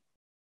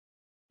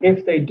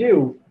 If they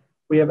do,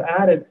 we have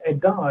added a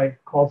dye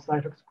called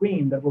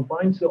cytoxgreen that will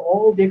bind to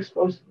all the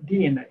exposed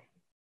DNA.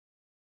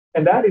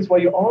 And that is why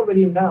you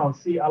already now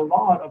see a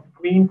lot of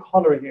green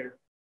color here.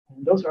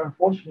 And those are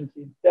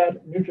unfortunately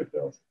dead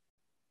neutrophils.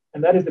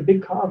 And that is the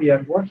big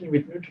caveat working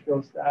with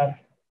neutrophils, that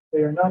they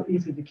are not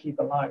easy to keep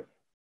alive.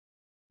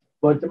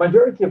 But the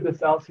majority of the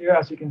cells here,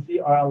 as you can see,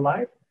 are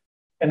alive.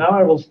 And now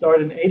I will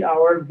start an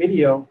 8-hour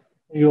video,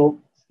 and you'll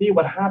see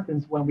what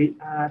happens when we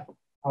add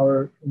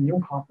our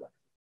immune complex.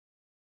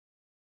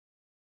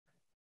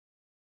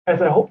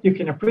 As I hope you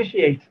can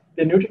appreciate,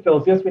 the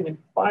neutrophils just within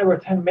 5 or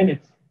 10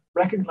 minutes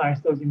recognize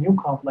those immune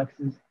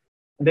complexes,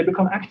 and they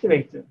become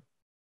activated.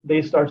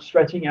 They start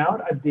stretching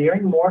out,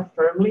 adhering more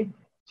firmly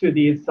to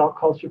the cell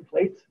culture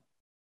plate.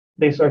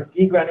 They start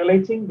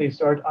degranulating, they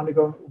start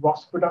undergoing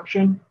ROS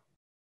production.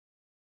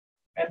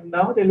 And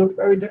now they look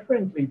very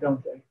differently,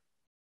 don't they?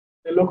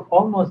 They look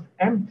almost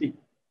empty.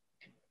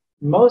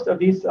 Most of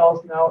these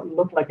cells now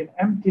look like an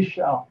empty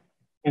shell.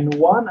 And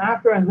one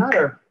after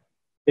another,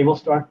 they will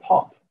start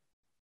pop.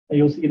 And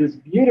you'll see this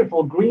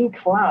beautiful green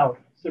cloud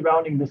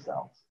surrounding the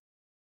cells.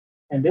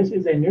 And this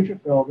is a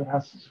neutrophil that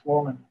has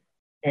swollen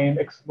and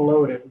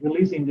exploded,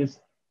 releasing this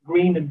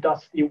green and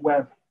dusty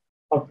web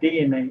of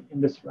DNA in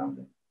the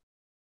surrounding.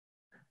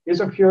 This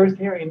occurs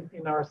here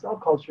in our cell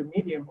culture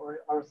medium, or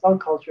our cell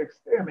culture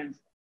experiments,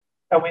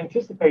 and we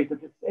anticipate that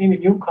the same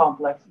immune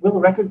complex will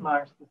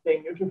recognize the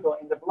same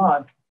neutrophil in the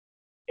blood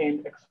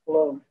and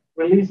explode,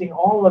 releasing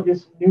all of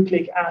these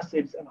nucleic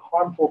acids and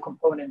harmful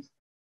components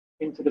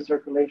into the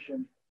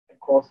circulation and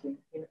causing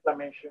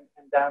inflammation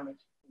and damage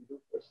in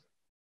lupus.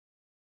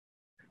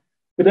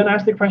 We then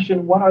ask the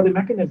question, what are the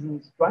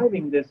mechanisms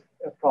driving this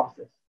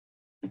process?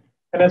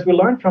 And as we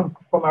learned from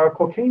our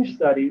cocaine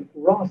study,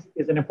 ROS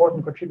is an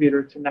important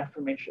contributor to NET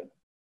formation.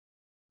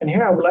 And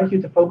here I would like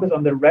you to focus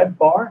on the red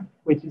bar,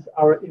 which is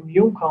our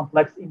immune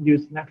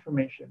complex-induced NET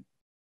formation.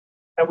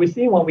 And we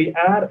see when we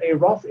add a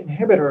ROS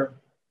inhibitor,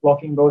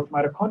 blocking both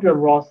mitochondrial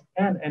ROS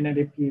and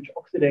NADPH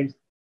oxidase,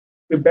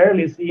 we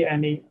barely see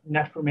any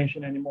NET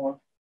formation anymore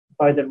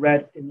by the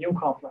red immune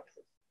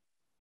complexes.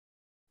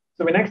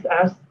 So we next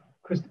asked,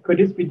 could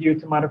this be due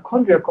to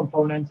mitochondrial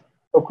components,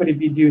 or could it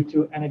be due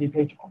to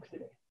NADPH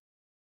oxidase?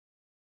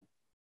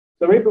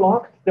 So we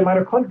blocked the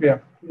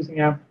mitochondria using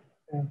a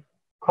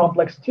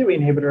complex 2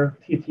 inhibitor,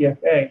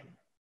 TTFA.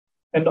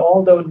 And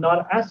although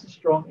not as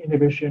strong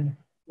inhibition,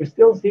 we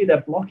still see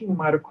that blocking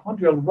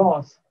mitochondrial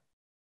ROS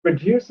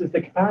reduces the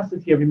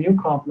capacity of immune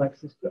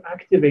complexes to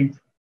activate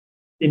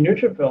the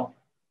neutrophil.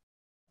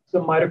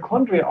 So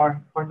mitochondria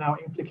are now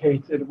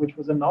implicated, which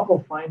was a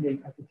novel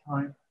finding at the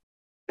time.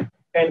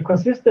 And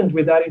consistent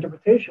with that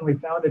interpretation, we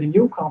found that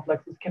immune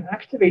complexes can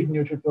activate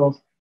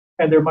neutrophils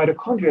and their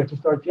mitochondria to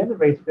start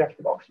generating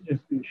reactive oxygen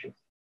species.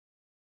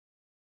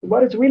 So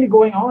what is really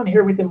going on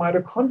here with the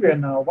mitochondria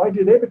now? Why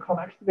do they become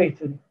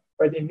activated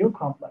by the immune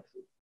complexes?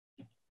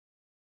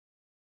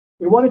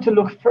 We wanted to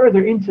look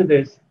further into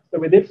this, so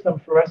we did some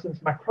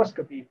fluorescence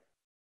microscopy.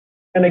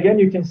 And again,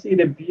 you can see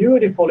the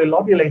beautifully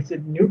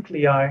lobulated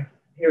nuclei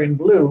here in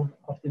blue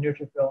of the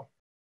neutrophil.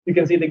 You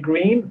can see the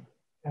green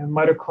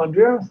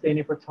mitochondria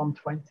staining for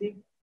TOM20.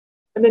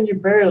 And then you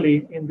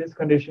barely, in this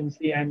condition,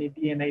 see any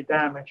DNA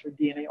damage or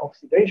DNA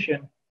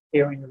oxidation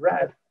here in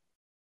red.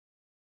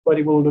 But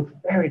it will look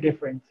very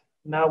different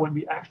now when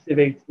we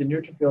activate the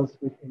neutrophils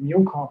with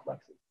immune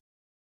complexes.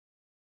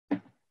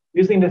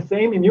 Using the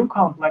same immune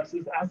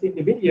complexes as in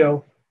the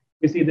video,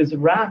 we see this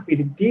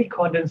rapid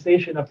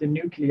decondensation of the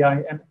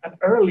nuclei and an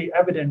early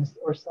evidence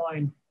or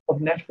sign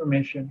of net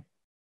formation.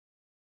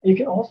 You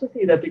can also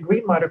see that the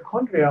green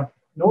mitochondria,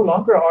 no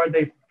longer are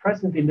they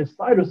present in the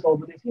cytosol,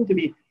 but they seem to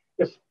be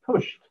just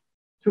pushed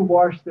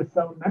towards the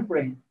cell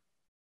membrane.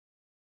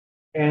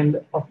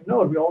 And of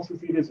note, we also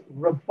see this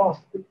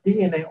robust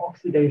DNA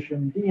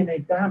oxidation,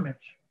 DNA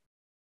damage.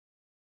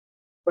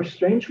 But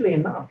strangely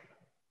enough,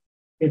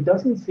 it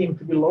doesn't seem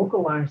to be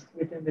localized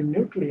within the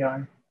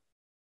nuclei,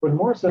 but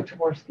more so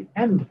towards the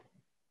end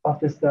of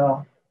the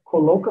cell,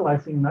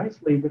 co-localizing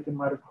nicely with the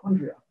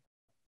mitochondria.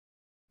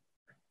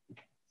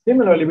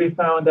 Similarly, we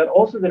found that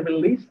also the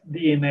released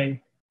DNA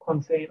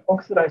contain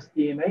oxidized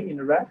DNA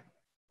in red,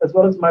 as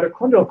well as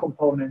mitochondrial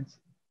components.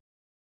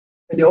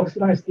 And the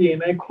oxidized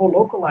DNA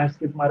co-localized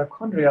with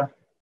mitochondria,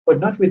 but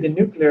not with the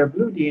nuclear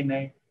blue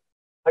DNA,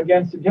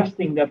 again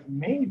suggesting that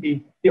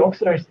maybe the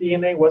oxidized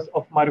DNA was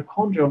of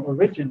mitochondrial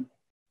origin.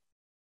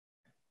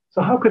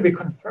 So how could we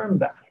confirm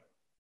that?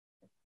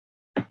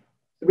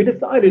 So we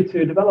decided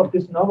to develop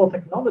this novel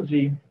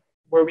technology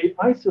where we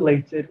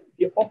isolated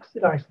the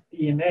oxidized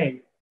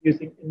DNA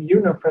using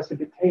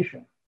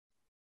immunoprecipitation.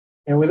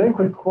 And we then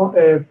could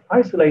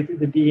isolate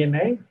the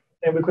DNA,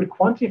 and we could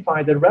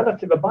quantify the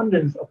relative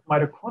abundance of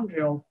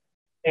mitochondrial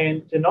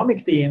and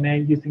genomic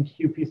DNA using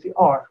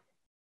qPCR.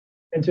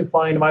 And to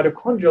find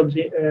mitochondrial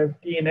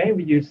DNA,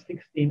 we used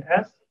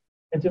 16S,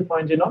 and to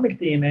find genomic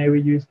DNA,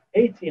 we used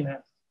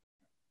 18S.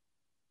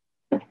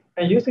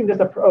 And using this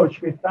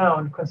approach, we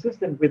found,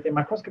 consistent with the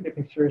microscopy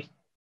pictures,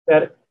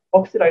 that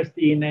oxidized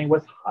DNA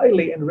was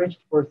highly enriched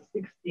for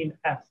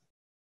 16S,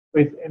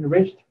 with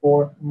enriched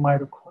for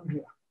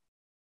mitochondria.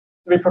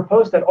 We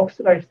proposed that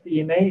oxidized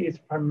DNA is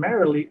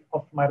primarily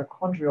of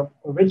mitochondrial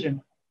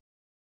origin.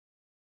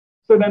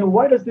 So then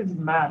why does this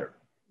matter?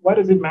 Why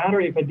does it matter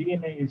if a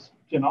DNA is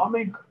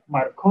genomic,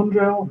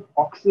 mitochondrial,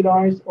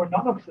 oxidized, or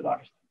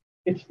non-oxidized?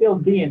 It's still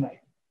DNA.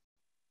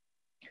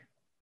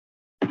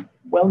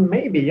 Well,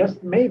 maybe,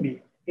 just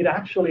maybe, it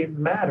actually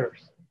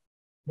matters.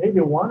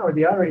 Maybe one or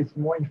the other is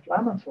more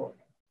inflammatory.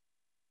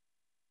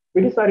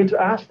 We decided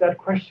to ask that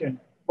question,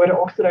 whether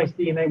oxidized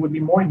DNA would be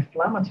more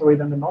inflammatory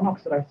than the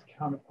non-oxidized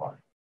counterpart.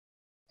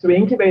 So we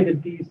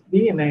incubated these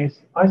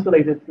DNAs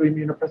isolated through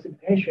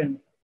immunoprecipitation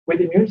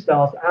with immune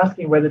cells,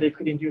 asking whether they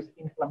could induce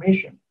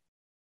inflammation.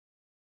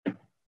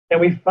 And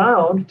we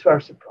found, to our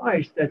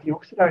surprise, that the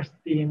oxidized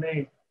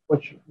DNA,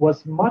 which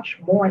was much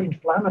more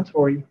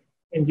inflammatory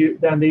than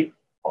the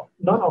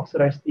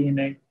non-oxidized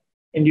DNA,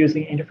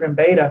 inducing interferon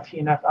beta,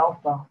 TNF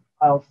alpha,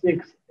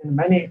 IL-6, and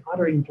many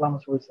other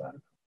inflammatory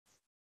cytokines.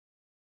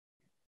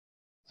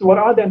 So what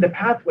are then the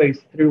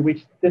pathways through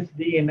which this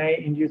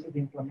DNA induces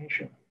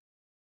inflammation?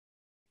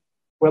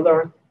 Well, there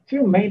are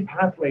two main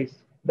pathways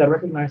that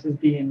recognizes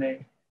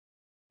DNA.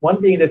 One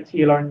being the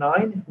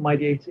TLR9,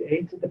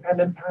 MyD88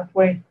 dependent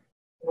pathway,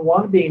 and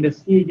one being the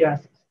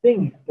cGAS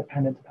STING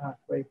dependent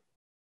pathway.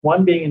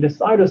 One being in the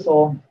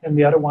cytosol and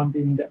the other one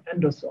being the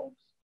endosomes.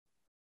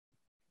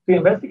 To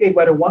investigate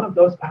whether one of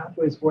those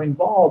pathways were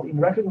involved in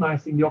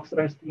recognizing the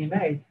oxidized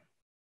DNA,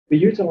 we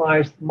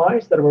utilized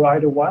mice that were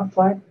either wild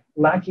type,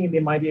 lacking the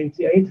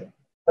MyD88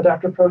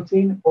 adapter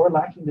protein, or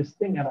lacking the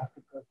STING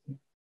adapter protein.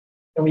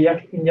 And we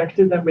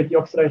injected them with the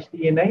oxidized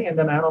DNA and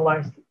then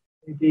analyzed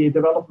the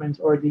development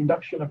or the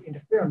induction of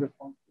interferon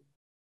responses.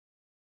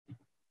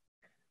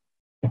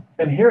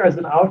 And here as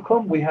an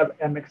outcome, we have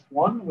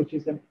MX1, which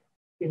is an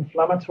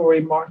inflammatory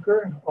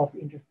marker of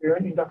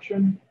interferon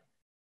induction.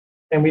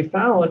 And we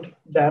found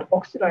that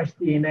oxidized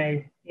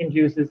DNA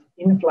induces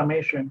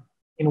inflammation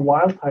in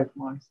wild-type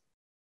mice,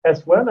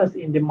 as well as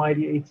in the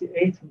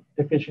MyD88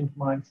 deficient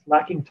mice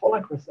lacking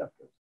toll-like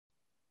receptors.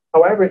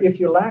 However, if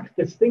you lack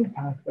the STING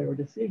pathway or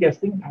the cGAS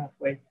STING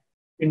pathway,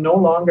 you no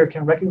longer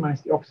can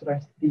recognize the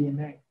oxidized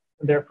DNA,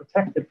 and they're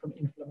protected from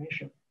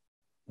inflammation.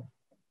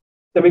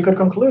 So we could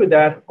conclude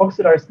that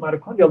oxidized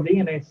mitochondrial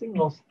DNA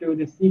signals through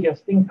the cGAS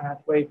STING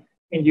pathway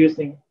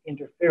inducing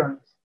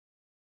interference.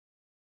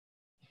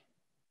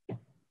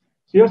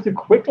 So just to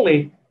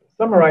quickly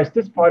summarize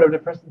this part of the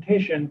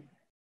presentation,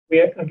 we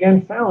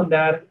again found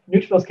that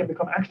neutrophils can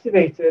become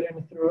activated and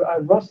through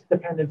a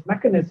ROS-dependent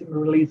mechanism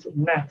release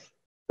NET,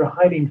 they're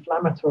highly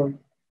inflammatory,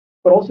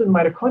 but also the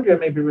mitochondria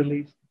may be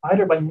released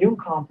either by immune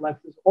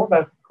complexes or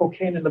by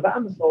cocaine and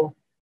levamisole,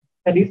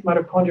 and these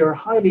mitochondria are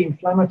highly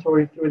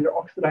inflammatory through their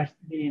oxidized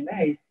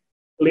DNA,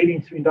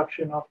 leading to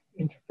induction of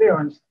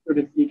interference through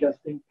the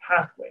digesting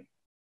pathway.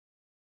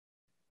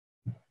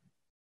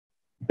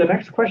 The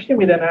next question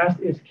we then asked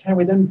is, can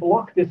we then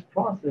block this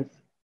process?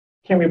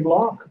 Can we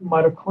block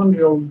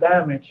mitochondrial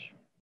damage?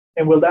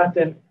 And will that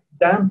then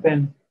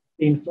dampen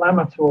the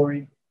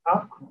inflammatory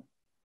outcome?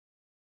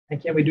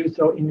 And can we do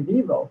so in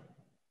vivo?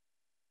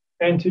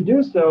 And to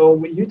do so,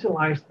 we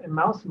utilized a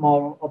mouse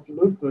model of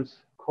lupus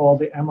called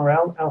the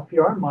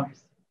MRL-LPR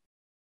mice.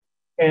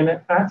 And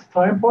at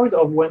time point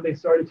of when they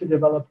started to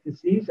develop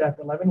disease at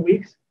 11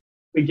 weeks,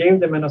 we gave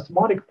them an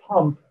osmotic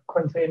pump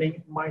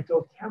containing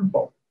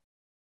mitotempo.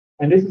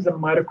 And this is a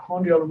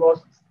mitochondrial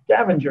ROS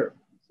scavenger.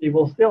 So it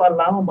will still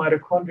allow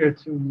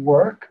mitochondria to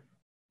work,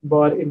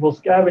 but it will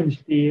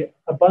scavenge the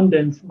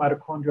abundant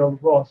mitochondrial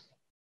ROS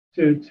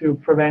to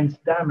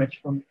prevent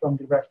damage from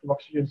the reactive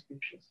oxygen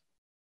species.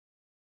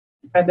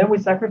 And then we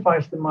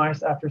sacrificed the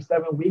mice after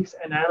 7 weeks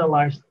and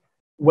analyzed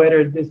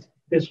whether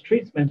this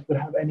treatment would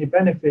have any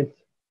benefit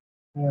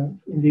in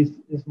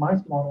this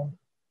mice model.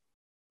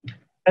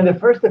 And the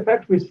first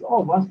effect we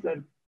saw was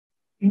that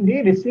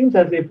indeed it seems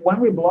as if when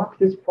we block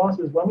this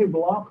process, when we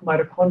block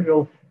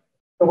mitochondrial,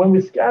 or when we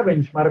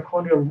scavenge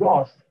mitochondrial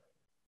ROS,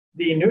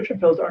 the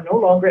neutrophils are no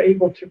longer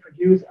able to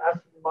produce as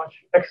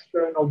much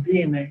external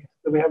DNA.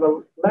 So we have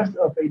less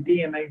of a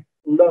DNA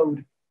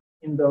load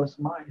in those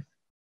mice.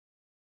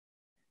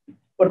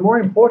 But more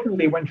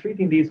importantly, when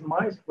treating these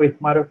mice with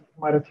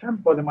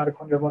mitotempo, the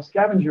mitochondrial ROS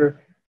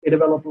scavenger, they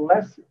develop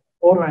less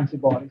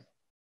autoantibodies.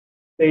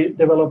 They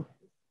develop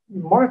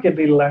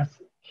markedly less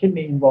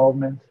kidney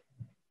involvement,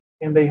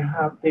 and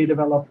they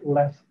develop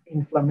less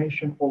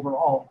inflammation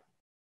overall.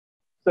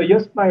 So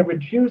just by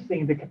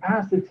reducing the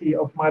capacity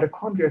of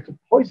mitochondria to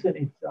poison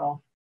itself,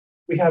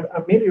 we have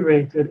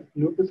ameliorated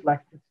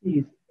lupus-like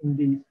disease in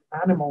these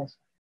animals.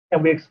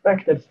 And we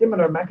expect that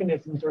similar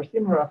mechanisms or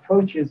similar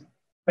approaches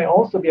may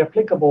also be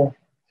applicable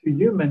to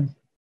humans,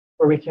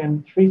 where we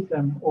can treat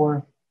them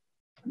or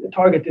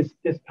target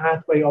this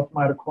pathway of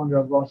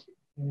mitochondrial ROS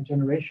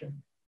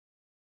generation.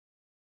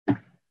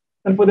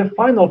 And for the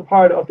final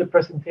part of the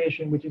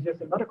presentation, which is just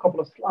another couple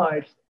of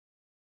slides,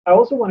 I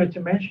also wanted to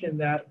mention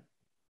that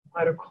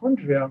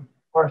mitochondria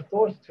are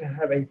thought to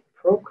have a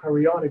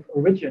prokaryotic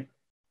origin,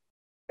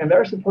 and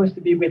they're supposed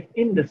to be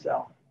within the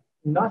cell,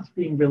 not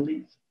being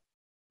released.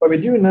 But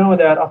we do know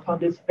that upon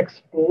this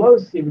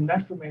explosive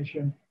net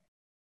formation,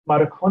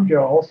 mitochondria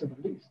are also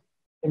released.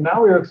 And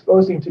now we're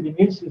exposing to the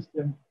immune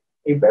system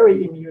a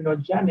very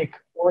immunogenic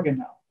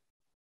organelle.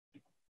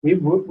 We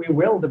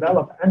will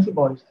develop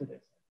antibodies to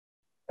this.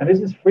 And this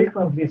is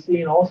frequently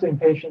seen also in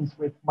patients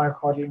with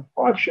myocardial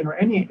infarction or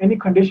any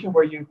condition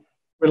where you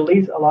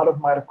release a lot of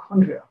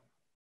mitochondria.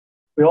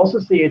 We also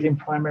see it in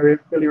primary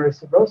biliary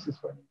cirrhosis,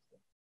 for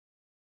instance.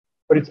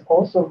 But it's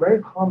also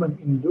very common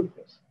in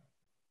lupus.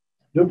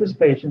 Lupus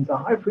patients, a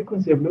high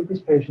frequency of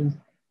lupus patients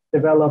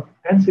develop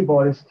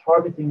antibodies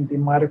targeting the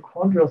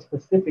mitochondrial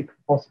specific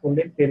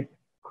phospholipid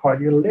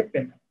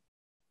cardiolipin.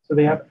 So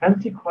they have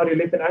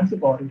anti-cardiolipin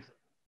antibodies.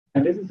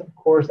 And this is, of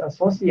course,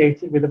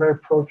 associated with a very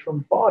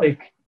prothrombotic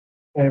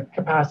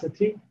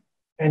capacity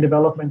and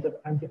development of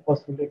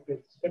antiphospholipid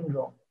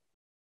syndrome.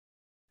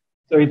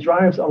 So it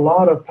drives a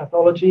lot of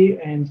pathology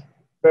and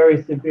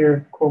very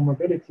severe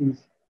comorbidities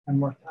and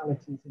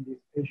mortalities in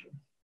these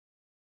patients.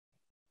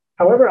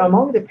 However,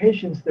 among the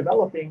patients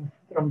developing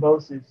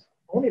thrombosis,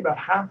 only about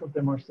half of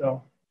them or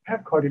so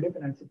have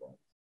cardiolipin antibodies.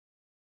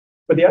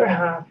 But the other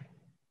half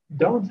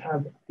don't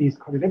have these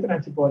cardiolipin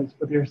antibodies,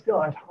 but they're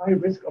still at high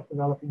risk of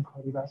developing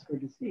cardiovascular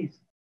disease.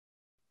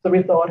 So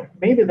we thought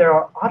maybe there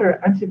are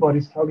other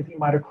antibodies targeting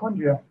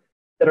mitochondria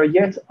that are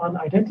yet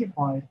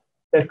unidentified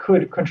that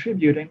could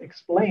contribute and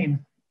explain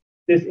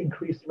this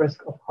increased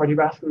risk of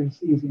cardiovascular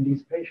disease in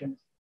these patients.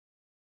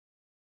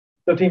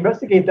 So to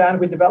investigate that,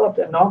 we developed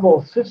a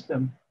novel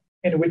system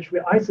in which we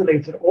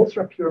isolated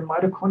ultra-pure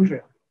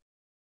mitochondria.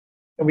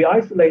 And we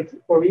isolate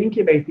or we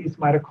incubate these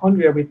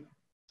mitochondria with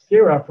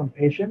sera from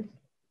patients.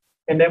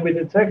 And then we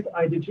detect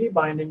IgG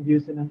binding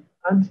using an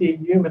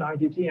anti-human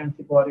IgG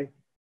antibody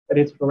that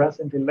is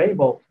fluorescently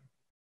labeled.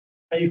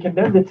 And you can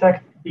then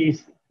detect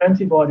these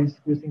antibodies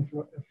using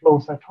flow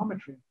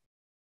cytometry.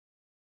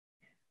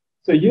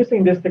 So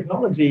using this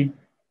technology,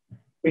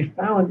 we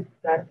found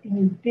that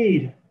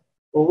indeed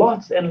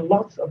lots and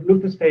lots of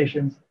lupus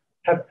patients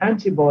have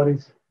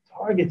antibodies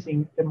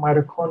targeting the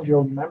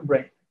mitochondrial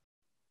membrane.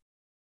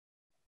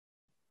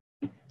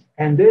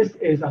 And this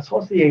is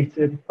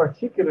associated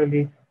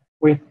particularly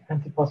with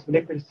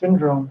antiphospholipid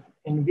syndrome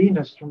and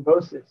venous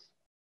thrombosis.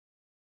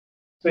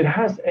 So it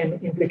has an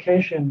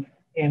implication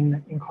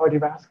in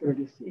cardiovascular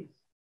disease.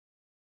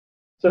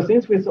 So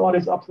since we saw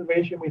this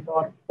observation, we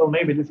thought, well,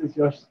 maybe this is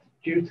just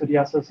due to the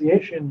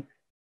association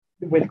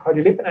with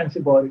cardiolipin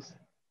antibodies.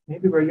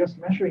 maybe we're just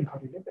measuring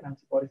cardiolipin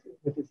antibodies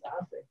with this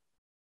assay.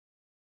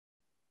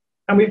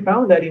 And we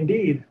found that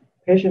indeed,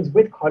 patients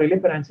with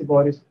cardiolipin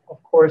antibodies,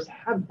 of course,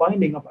 have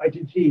binding of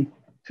IgG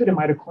to the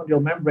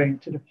mitochondrial membrane,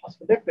 to the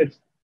phospholipids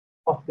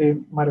of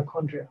the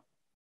mitochondria.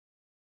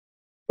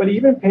 But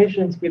even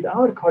patients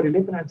without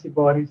cardiolipin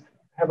antibodies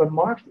have a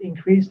marked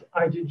increased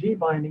IgG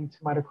binding to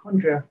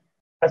mitochondria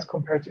as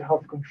compared to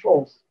healthy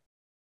controls.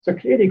 So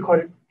clearly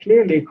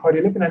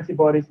cardiolipin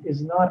antibodies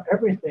is not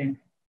everything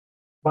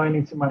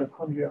binding to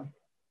mitochondria.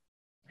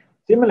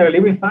 Similarly,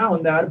 we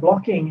found that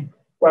blocking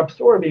or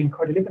absorbing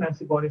cardiolipin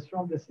antibodies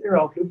from the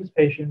sera of lupus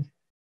patients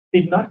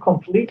did not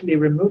completely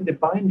remove the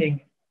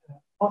binding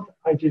of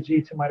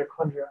IgG to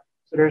mitochondria.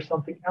 So there's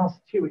something else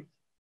to it.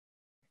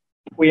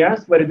 We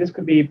asked whether this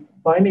could be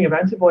binding of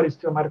antibodies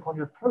to a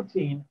mitochondrial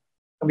protein,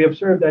 and we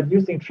observed that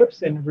using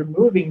trypsin,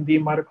 removing the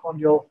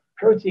mitochondrial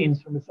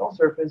proteins from the cell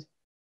surface,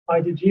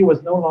 IgG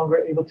was no longer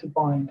able to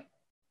bind.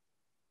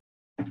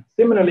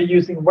 Similarly,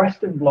 using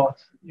Western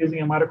blots, using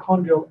a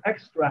mitochondrial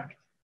extract,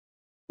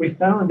 we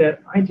found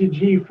that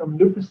IgG from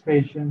lupus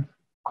patients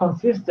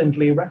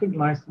consistently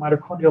recognized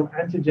mitochondrial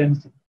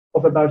antigens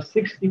of about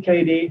 60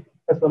 kD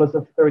as well as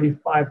of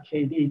 35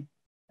 kD.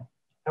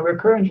 And we're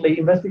currently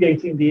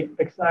investigating the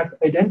exact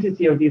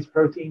identity of these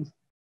proteins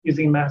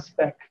using mass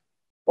spec.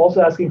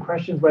 Also asking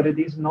questions whether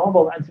these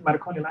novel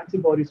antimitochondrial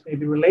antibodies may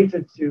be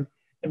related to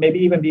and maybe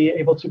even be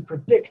able to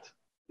predict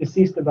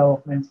disease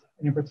development,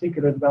 and in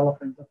particular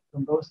development of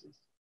thrombosis.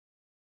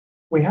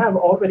 We have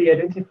already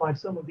identified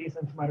some of these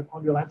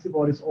antimitochondrial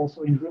antibodies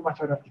also in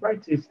rheumatoid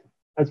arthritis,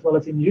 as well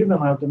as in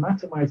juvenile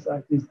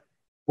dermatomyositis,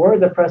 where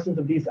the presence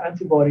of these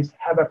antibodies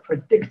have a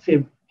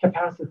predictive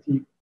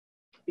capacity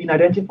in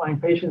identifying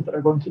patients that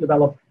are going to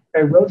develop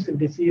erosive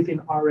disease in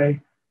RA,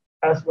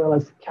 as well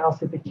as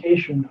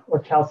calcification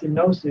or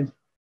calcinosis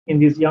in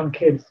these young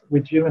kids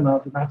with juvenile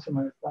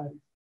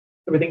dermatomyositis.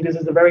 So we think this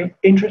is a very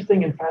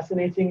interesting and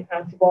fascinating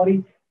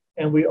antibody,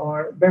 and we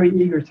are very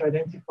eager to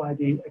identify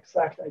the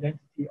exact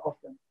identity of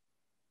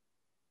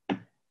them.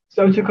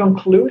 So to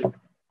conclude,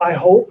 I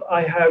hope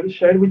I have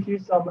shared with you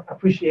some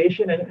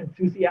appreciation and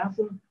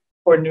enthusiasm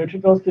for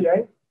neutrophils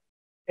today.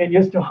 And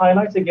just to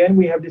highlight again,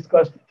 we have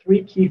discussed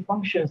three key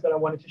functions that I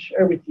wanted to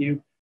share with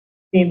you,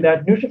 in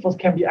that neutrophils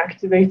can be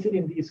activated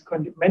in these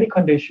many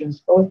conditions,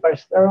 both by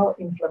sterile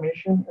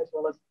inflammation as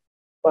well as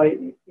by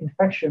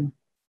infection,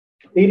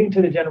 leading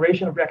to the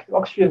generation of reactive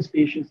oxygen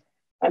species.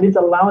 And this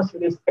allows for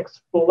this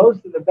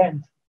explosive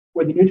event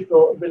where the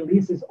neutrophil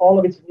releases all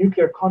of its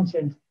nuclear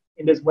content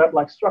in this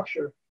web-like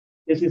structure.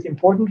 This is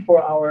important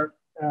for our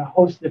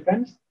host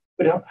defense,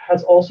 but it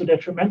has also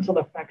detrimental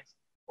effects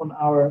on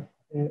our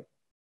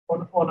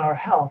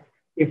health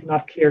if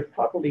not cleared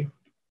properly.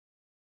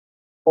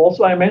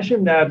 Also, I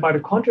mentioned that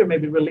mitochondria may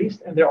be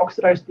released, and their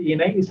oxidized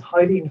DNA is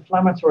highly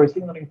inflammatory,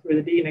 signaling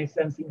through the DNA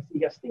sensing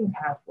SIGA-STING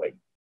pathway.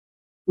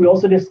 We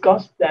also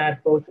discussed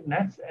that both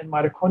NETs and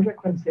mitochondria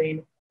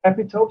contain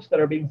epitopes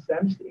that are being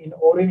sensed in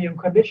autoimmune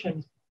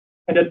conditions,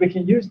 and that we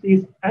can use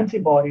these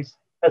antibodies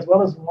as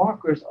well as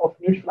markers of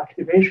neutrophil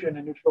activation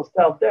and neutrophil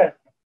cell death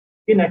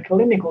in a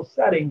clinical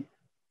setting,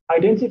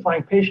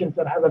 identifying patients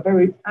that have a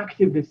very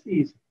active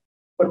disease,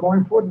 but more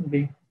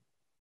importantly,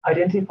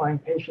 identifying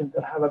patients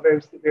that have a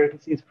very severe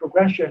disease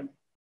progression,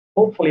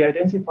 hopefully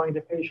identifying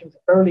the patients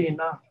early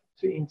enough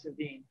to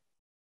intervene.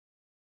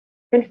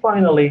 And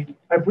finally,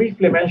 I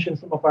briefly mentioned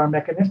some of our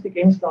mechanistic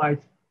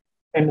insights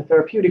and the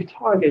therapeutic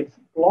targets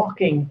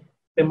blocking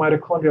the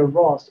mitochondrial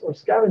ROS, or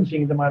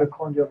scavenging the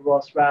mitochondrial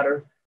ROS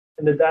rather,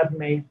 and that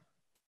may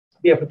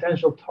be a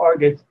potential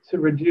target to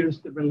reduce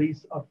the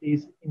release of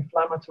these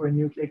inflammatory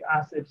nucleic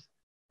acids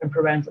and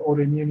prevent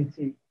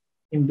autoimmunity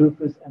in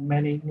lupus and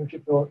many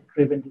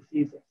neutrophil-driven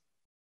diseases.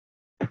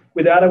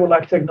 With that, I would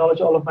like to acknowledge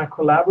all of my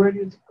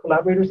collaborators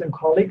and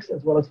colleagues,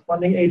 as well as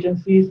funding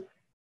agencies,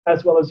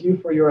 as well as you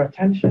for your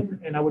attention,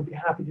 and I would be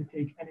happy to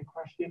take any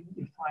questions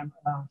if time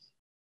allows.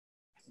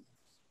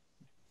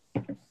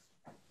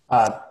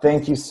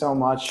 Thank you so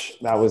much.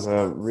 That was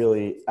a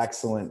really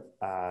excellent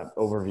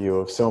overview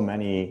of so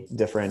many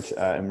different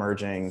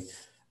emerging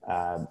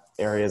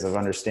areas of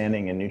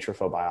understanding in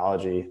neutrophil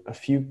biology. A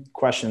few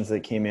questions that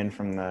came in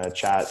from the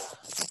chat.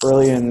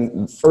 Earlier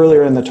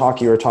in the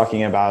talk, you were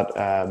talking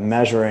about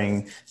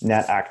measuring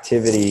net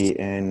activity,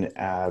 and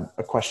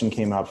a question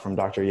came up from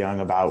Dr.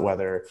 Young about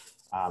whether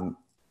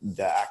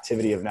the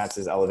activity of NETs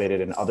is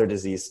elevated in other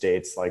disease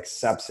states like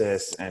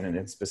sepsis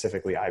and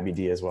specifically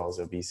IBD as well as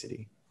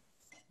obesity.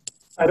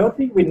 I don't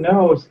think we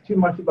know too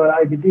much about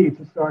IBD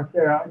to start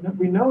there.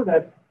 We know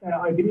that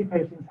IBD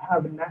patients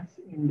have NETs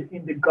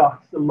in the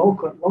gut, so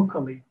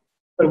locally.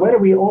 But whether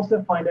we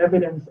also find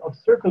evidence of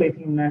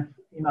circulating NETs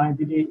in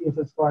IBD is,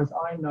 as far as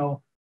I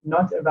know,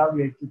 not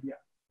evaluated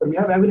yet. But we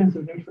have evidence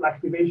of neutrophil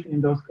activation in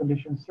those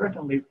conditions,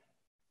 certainly.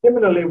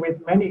 Similarly,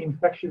 with many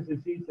infectious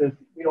diseases,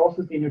 we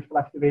also see neutrophil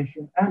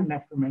activation and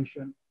NET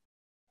formation.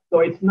 So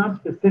it's not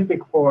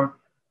specific for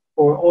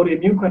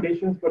autoimmune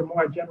conditions, but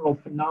more a general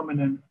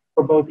phenomenon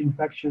for both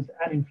infectious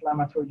and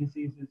inflammatory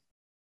diseases.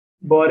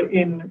 But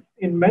in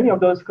many of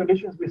those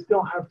conditions, we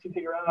still have to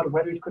figure out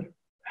whether it could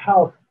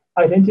help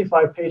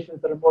identify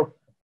patients that are more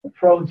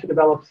prone to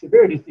develop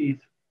severe disease.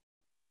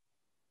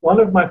 One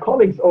of my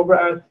colleagues over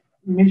at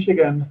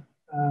Michigan,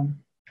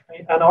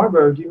 Ann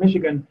Arbor,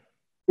 Michigan,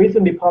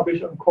 recently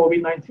published on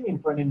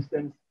COVID-19, for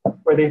instance,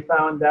 where they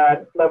found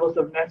that levels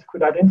of NETs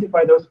could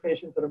identify those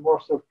patients that are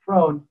more so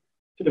prone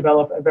to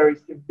develop a very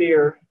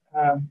severe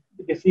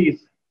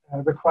disease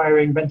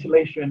requiring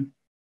ventilation.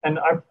 And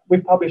we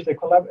published a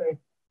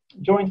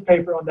joint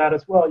paper on that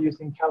as well,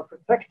 using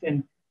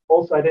calprotectin,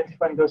 also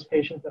identifying those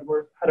patients that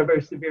had a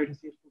very severe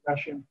disease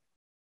progression.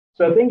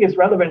 So I think it's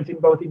relevant in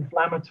both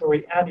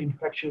inflammatory and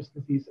infectious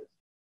diseases.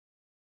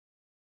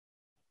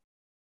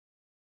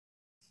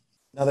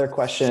 Another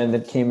question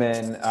that came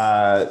in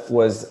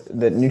was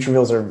that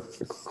neutrophils are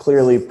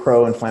clearly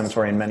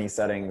pro-inflammatory in many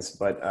settings,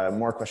 but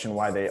more question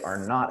why they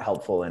are not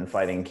helpful in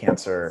fighting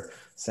cancer,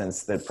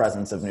 since the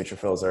presence of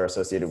neutrophils are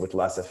associated with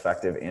less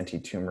effective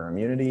anti-tumor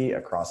immunity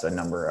across a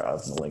number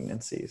of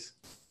malignancies.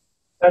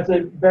 That's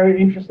a very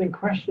interesting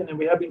question, and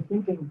we have been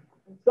thinking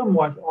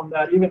somewhat on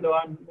that, even though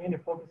I'm mainly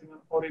focusing on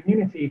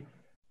autoimmunity.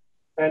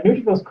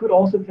 Neutrophils could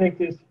also take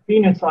this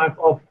phenotype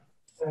of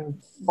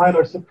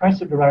myeloid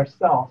suppressor-derived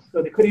cells.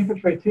 So they could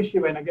infiltrate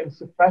tissue and again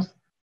suppress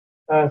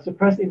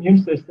the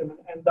immune system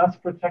and thus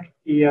protect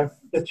the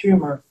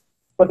tumor.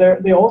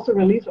 But they also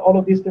release all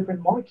of these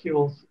different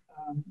molecules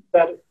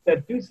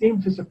that do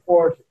seem to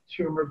support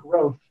tumor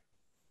growth.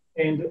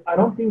 And I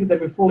don't think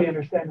that we fully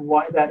understand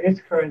why that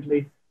is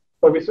currently,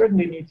 but we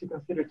certainly need to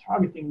consider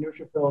targeting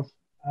neutrophils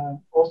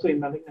also in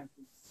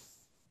malignancy.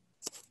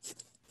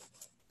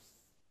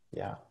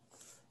 Yeah.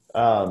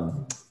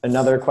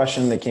 Another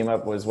question that came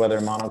up was whether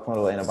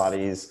monoclonal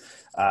antibodies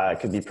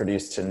could be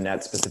produced to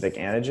NET-specific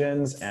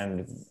antigens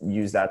and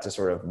use that to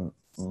sort of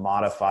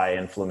modify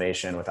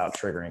inflammation without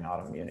triggering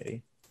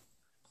autoimmunity.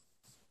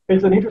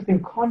 It's an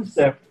interesting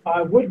concept.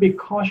 I would be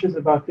cautious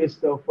about this,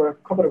 though, for a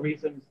couple of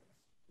reasons.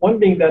 One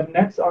being that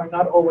NETs are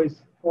not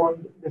always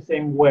formed the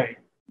same way.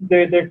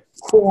 Their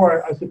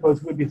core, I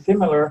suppose, would be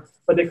similar,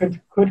 but they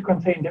could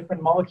contain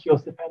different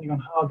molecules depending on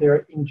how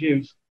they're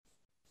induced.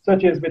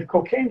 Such as with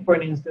cocaine, for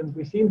instance,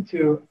 we seem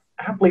to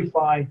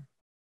amplify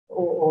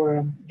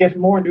or get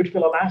more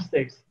neutrophil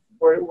elastics,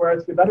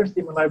 whereas with other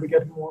stimuli, we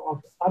get more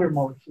of other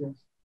molecules.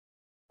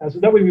 So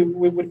that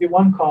would be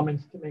one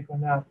comment to make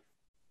on that.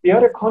 The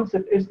other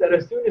concept is that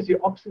as soon as you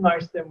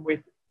opsonize them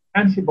with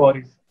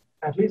antibodies,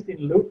 at least in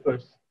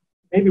lupus,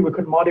 maybe we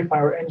could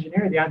modify or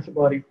engineer the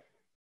antibody,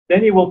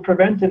 then you will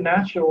prevent the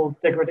natural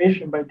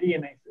degradation by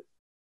DNases,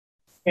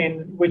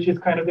 which is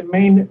kind of the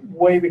main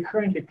way we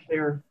currently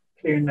clear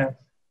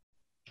NETs.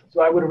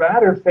 So I would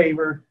rather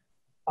favor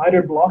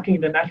either blocking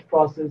the NET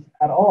process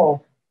at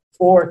all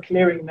or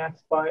clearing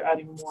NETs by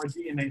adding more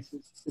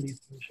DNases to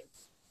these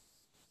patients.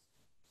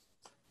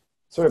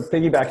 Sort of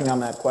piggybacking on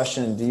that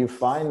question, do you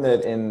find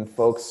that in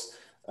folks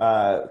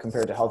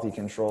compared to healthy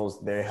controls,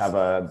 they have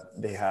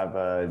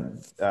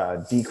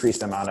a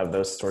decreased amount of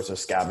those sorts of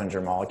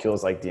scavenger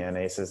molecules like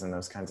DNases and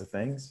those kinds of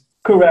things?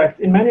 Correct.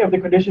 In many of the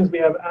conditions we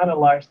have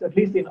analyzed, at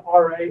least in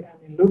RA and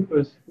in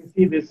lupus, we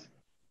see this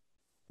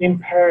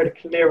impaired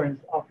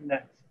clearance of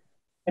NETs.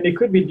 And it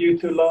could be due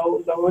to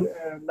low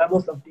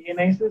levels of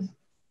DNases,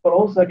 but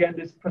also, again,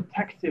 this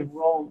protective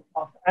role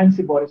of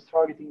antibodies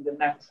targeting the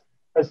NETs.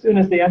 As soon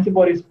as the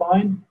antibodies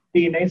bind,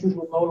 DNases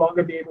will no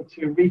longer be able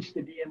to reach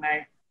the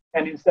DNA,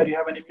 and instead you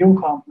have an immune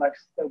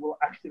complex that will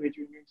activate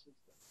your immune system.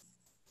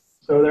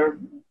 So there are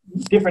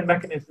different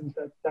mechanisms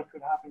that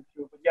could happen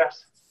too, but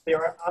yes, they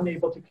are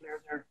unable to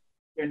clear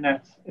their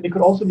NETs. And it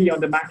could also be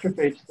on the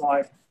macrophage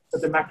side,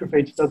 that the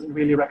macrophage doesn't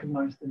really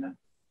recognize the NET.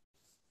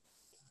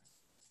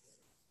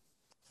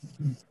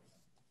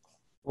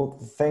 Well,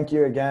 thank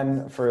you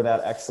again for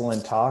that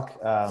excellent talk.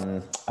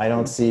 I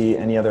don't see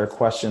any other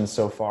questions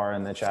so far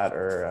in the chat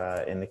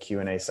or in the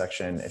Q&A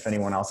section. If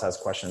anyone else has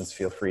questions,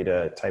 feel free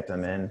to type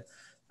them in.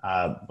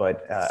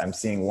 But I'm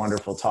seeing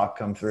wonderful talk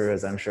come through,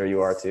 as I'm sure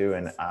you are too,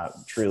 and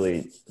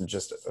truly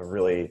just a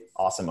really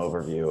awesome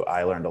overview.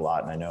 I learned a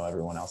lot, and I know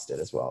everyone else did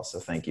as well. So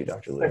thank you,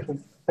 Dr. Lood.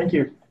 Excellent. Thank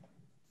you.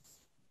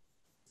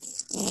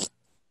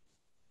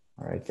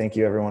 All right, thank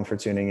you everyone for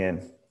tuning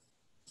in.